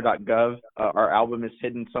healthcare.gov. Our album is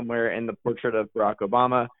hidden somewhere in the portrait of Barack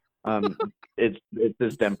Obama. It's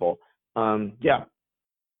his dimple. Yeah.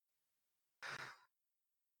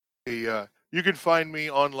 You can find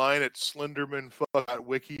me online at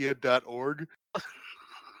slendermanfuck.wikia.org.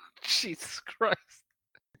 Jesus Christ.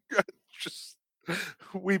 Just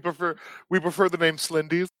we prefer the name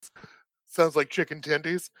Slendies. Sounds like chicken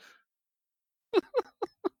tendies.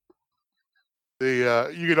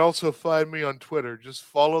 You can also find me on Twitter. Just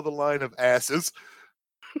follow the line of asses.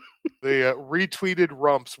 The retweeted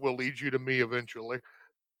rumps will lead you to me eventually.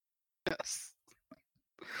 Yes.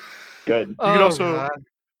 Good. You can also God.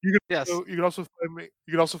 you can Yes. also, you can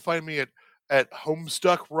also find me at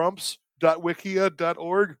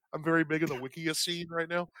homestuckrumps.wikia.org. I'm very big in the Wikia scene right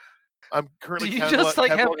now. I'm currently Do you just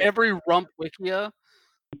like have every rump Wikia?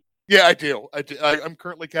 Yeah, I do. I'm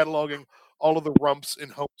currently cataloging all of the rumps in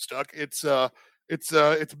Homestuck. It's a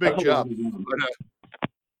big job.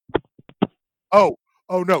 But,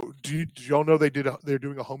 oh no! Did y'all know they're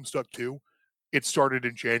doing a Homestuck 2? It started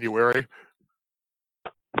in January.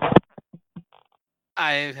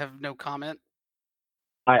 I have no comment.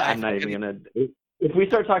 I'm not even gonna. If we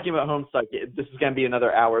start talking about Homestuck, this is gonna be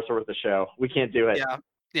another hour's worth of show. We can't do it.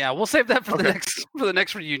 Yeah, we'll save that for the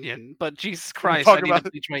next reunion. But Jesus Christ, I need to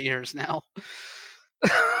bleach my ears now.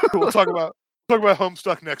 We'll talk about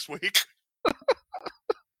Homestuck next week. God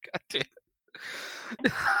damn.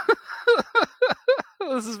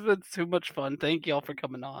 This has been too much fun. Thank y'all for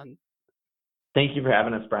coming on. Thank you for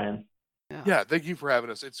having us, Brian. Yeah, thank you for having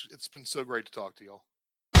us. It's been so great to talk to y'all.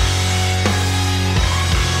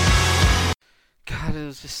 God,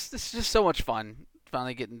 it's just so much fun.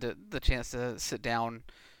 Finally getting the chance to sit down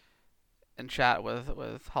and chat with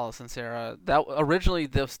Hollis and Sarah. That originally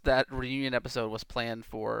that reunion episode was planned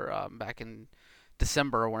for back in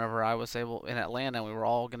December, whenever I was in Atlanta. We were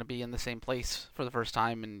all going to be in the same place for the first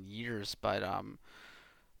time in years, but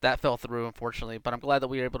that fell through, unfortunately. But I'm glad that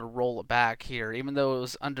we were able to roll it back here, even though it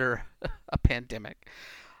was under a pandemic.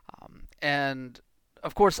 And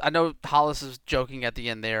of course, I know Hollis is joking at the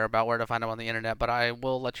end there about where to find him on the internet, but I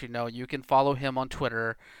will let you know you can follow him on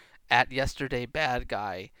Twitter at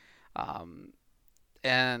YesterdayBadGuy.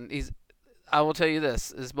 And I will tell you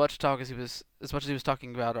this: as much as he was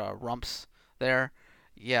talking about rumps there,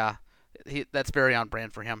 yeah, that's very on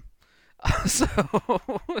brand for him. So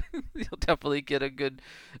you'll definitely get a good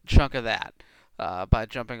chunk of that by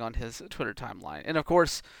jumping on his Twitter timeline. And of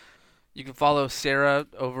course, you can follow Sarah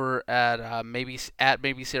over at maybe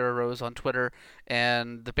Sarah Rose on Twitter,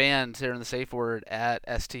 and the band Sarah and the Safe Word at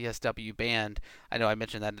STSW Band. I know I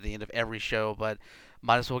mentioned that at the end of every show, but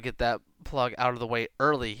might as well get that plug out of the way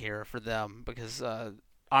early here for them, because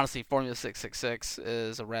honestly, Formula 666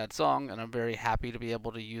 is a rad song, and I'm very happy to be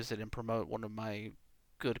able to use it and promote one of my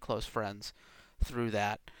good close friends through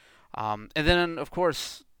that. And then, of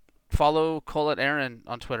course, follow Colette Aaron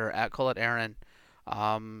on Twitter at Colette Aaron.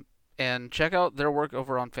 And check out their work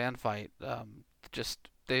over on FanFight.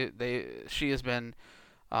 She has been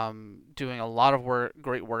doing a lot of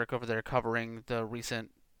great work over there, covering the recent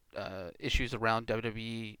issues around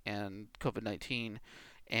WWE and COVID-19.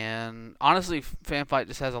 And honestly, FanFight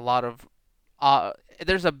just has a lot of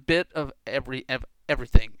there's a bit of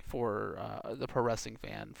everything for the pro wrestling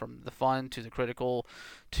fan, from the fun to the critical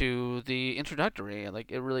to the introductory.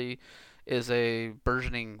 Like, it really is a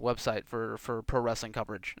burgeoning website for pro wrestling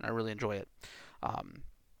coverage, and I really enjoy it.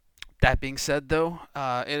 That being said, though,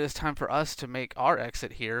 it is time for us to make our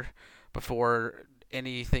exit here before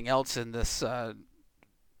anything else in this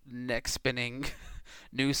neck spinning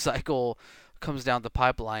news cycle comes down the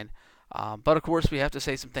pipeline. But of course, we have to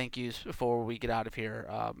say some thank yous before we get out of here.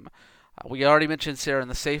 We already mentioned Sarah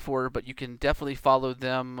and the Safe Word, but you can definitely follow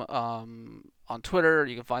them on Twitter.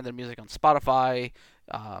 You can find their music on Spotify,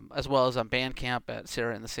 as well as on Bandcamp at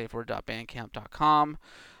sarahandthesafeword.bandcamp.com.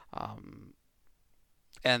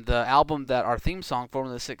 And the album that our theme song,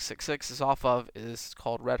 Formula 666, is off of is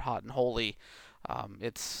called Red Hot and Holy.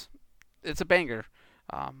 It's a banger.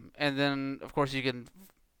 And then, of course, you can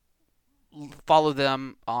follow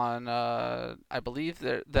them on, I believe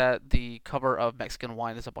that the cover of Mexican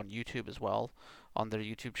Wine is up on YouTube as well, on their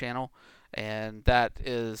YouTube channel, and that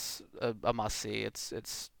is a must-see.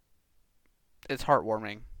 It's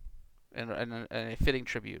heartwarming and a fitting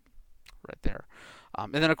tribute right there.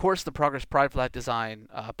 And then, of course, the Progress Pride Flag design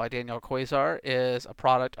by Daniel Quasar is a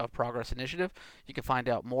product of Progress Initiative. You can find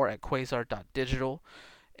out more at quasar.digital.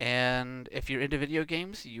 And if you're into video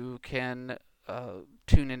games, you can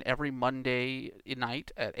tune in every Monday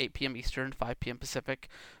night at 8 p.m. Eastern, 5 p.m. Pacific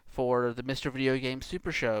for the Mr. Video Game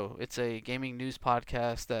Super Show. It's a gaming news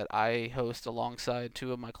podcast that I host alongside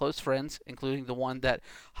two of my close friends, including the one that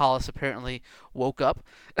Hollis apparently woke up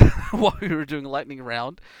while we were doing Lightning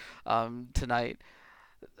Round tonight.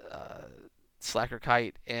 Slacker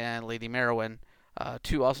Kite and Lady Merowin,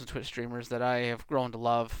 two awesome Twitch streamers that I have grown to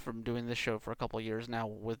love from doing this show for a couple of years now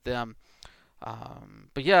with them.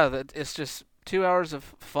 But yeah, it's just 2 hours of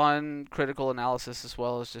fun, critical analysis, as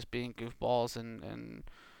well as just being goofballs and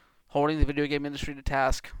holding the video game industry to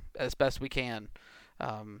task as best we can.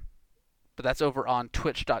 But that's over on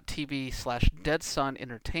twitch.tv/Dead Sun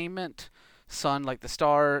Entertainment. Son like the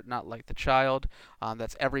star, not like the child.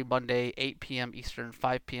 That's every Monday, 8 p.m. Eastern,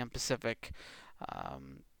 5 p.m. Pacific.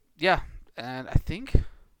 Yeah, and I think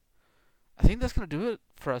that's going to do it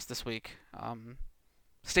for us this week.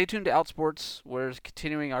 Stay tuned to Outsports. We're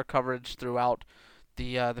continuing our coverage throughout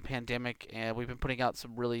the pandemic, and we've been putting out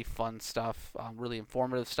some really fun stuff, really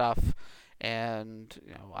informative stuff, and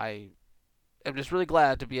I am just really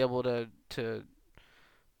glad to be able to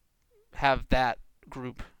have that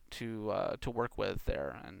group to work with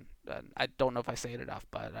there, and I don't know if I say it enough,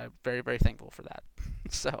 but I'm very, very thankful for that.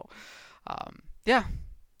 So, yeah,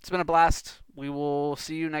 it's been a blast. We will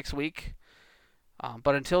see you next week,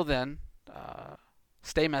 but until then,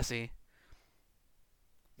 stay messy,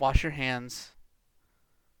 wash your hands,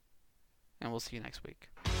 and we'll see you next week.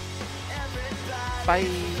 Bye.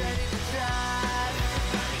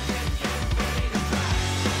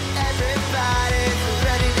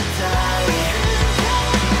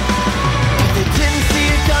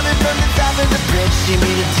 From the top of the bridge, she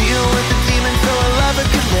made a deal with the demon so a lover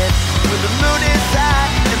could live. For the moon is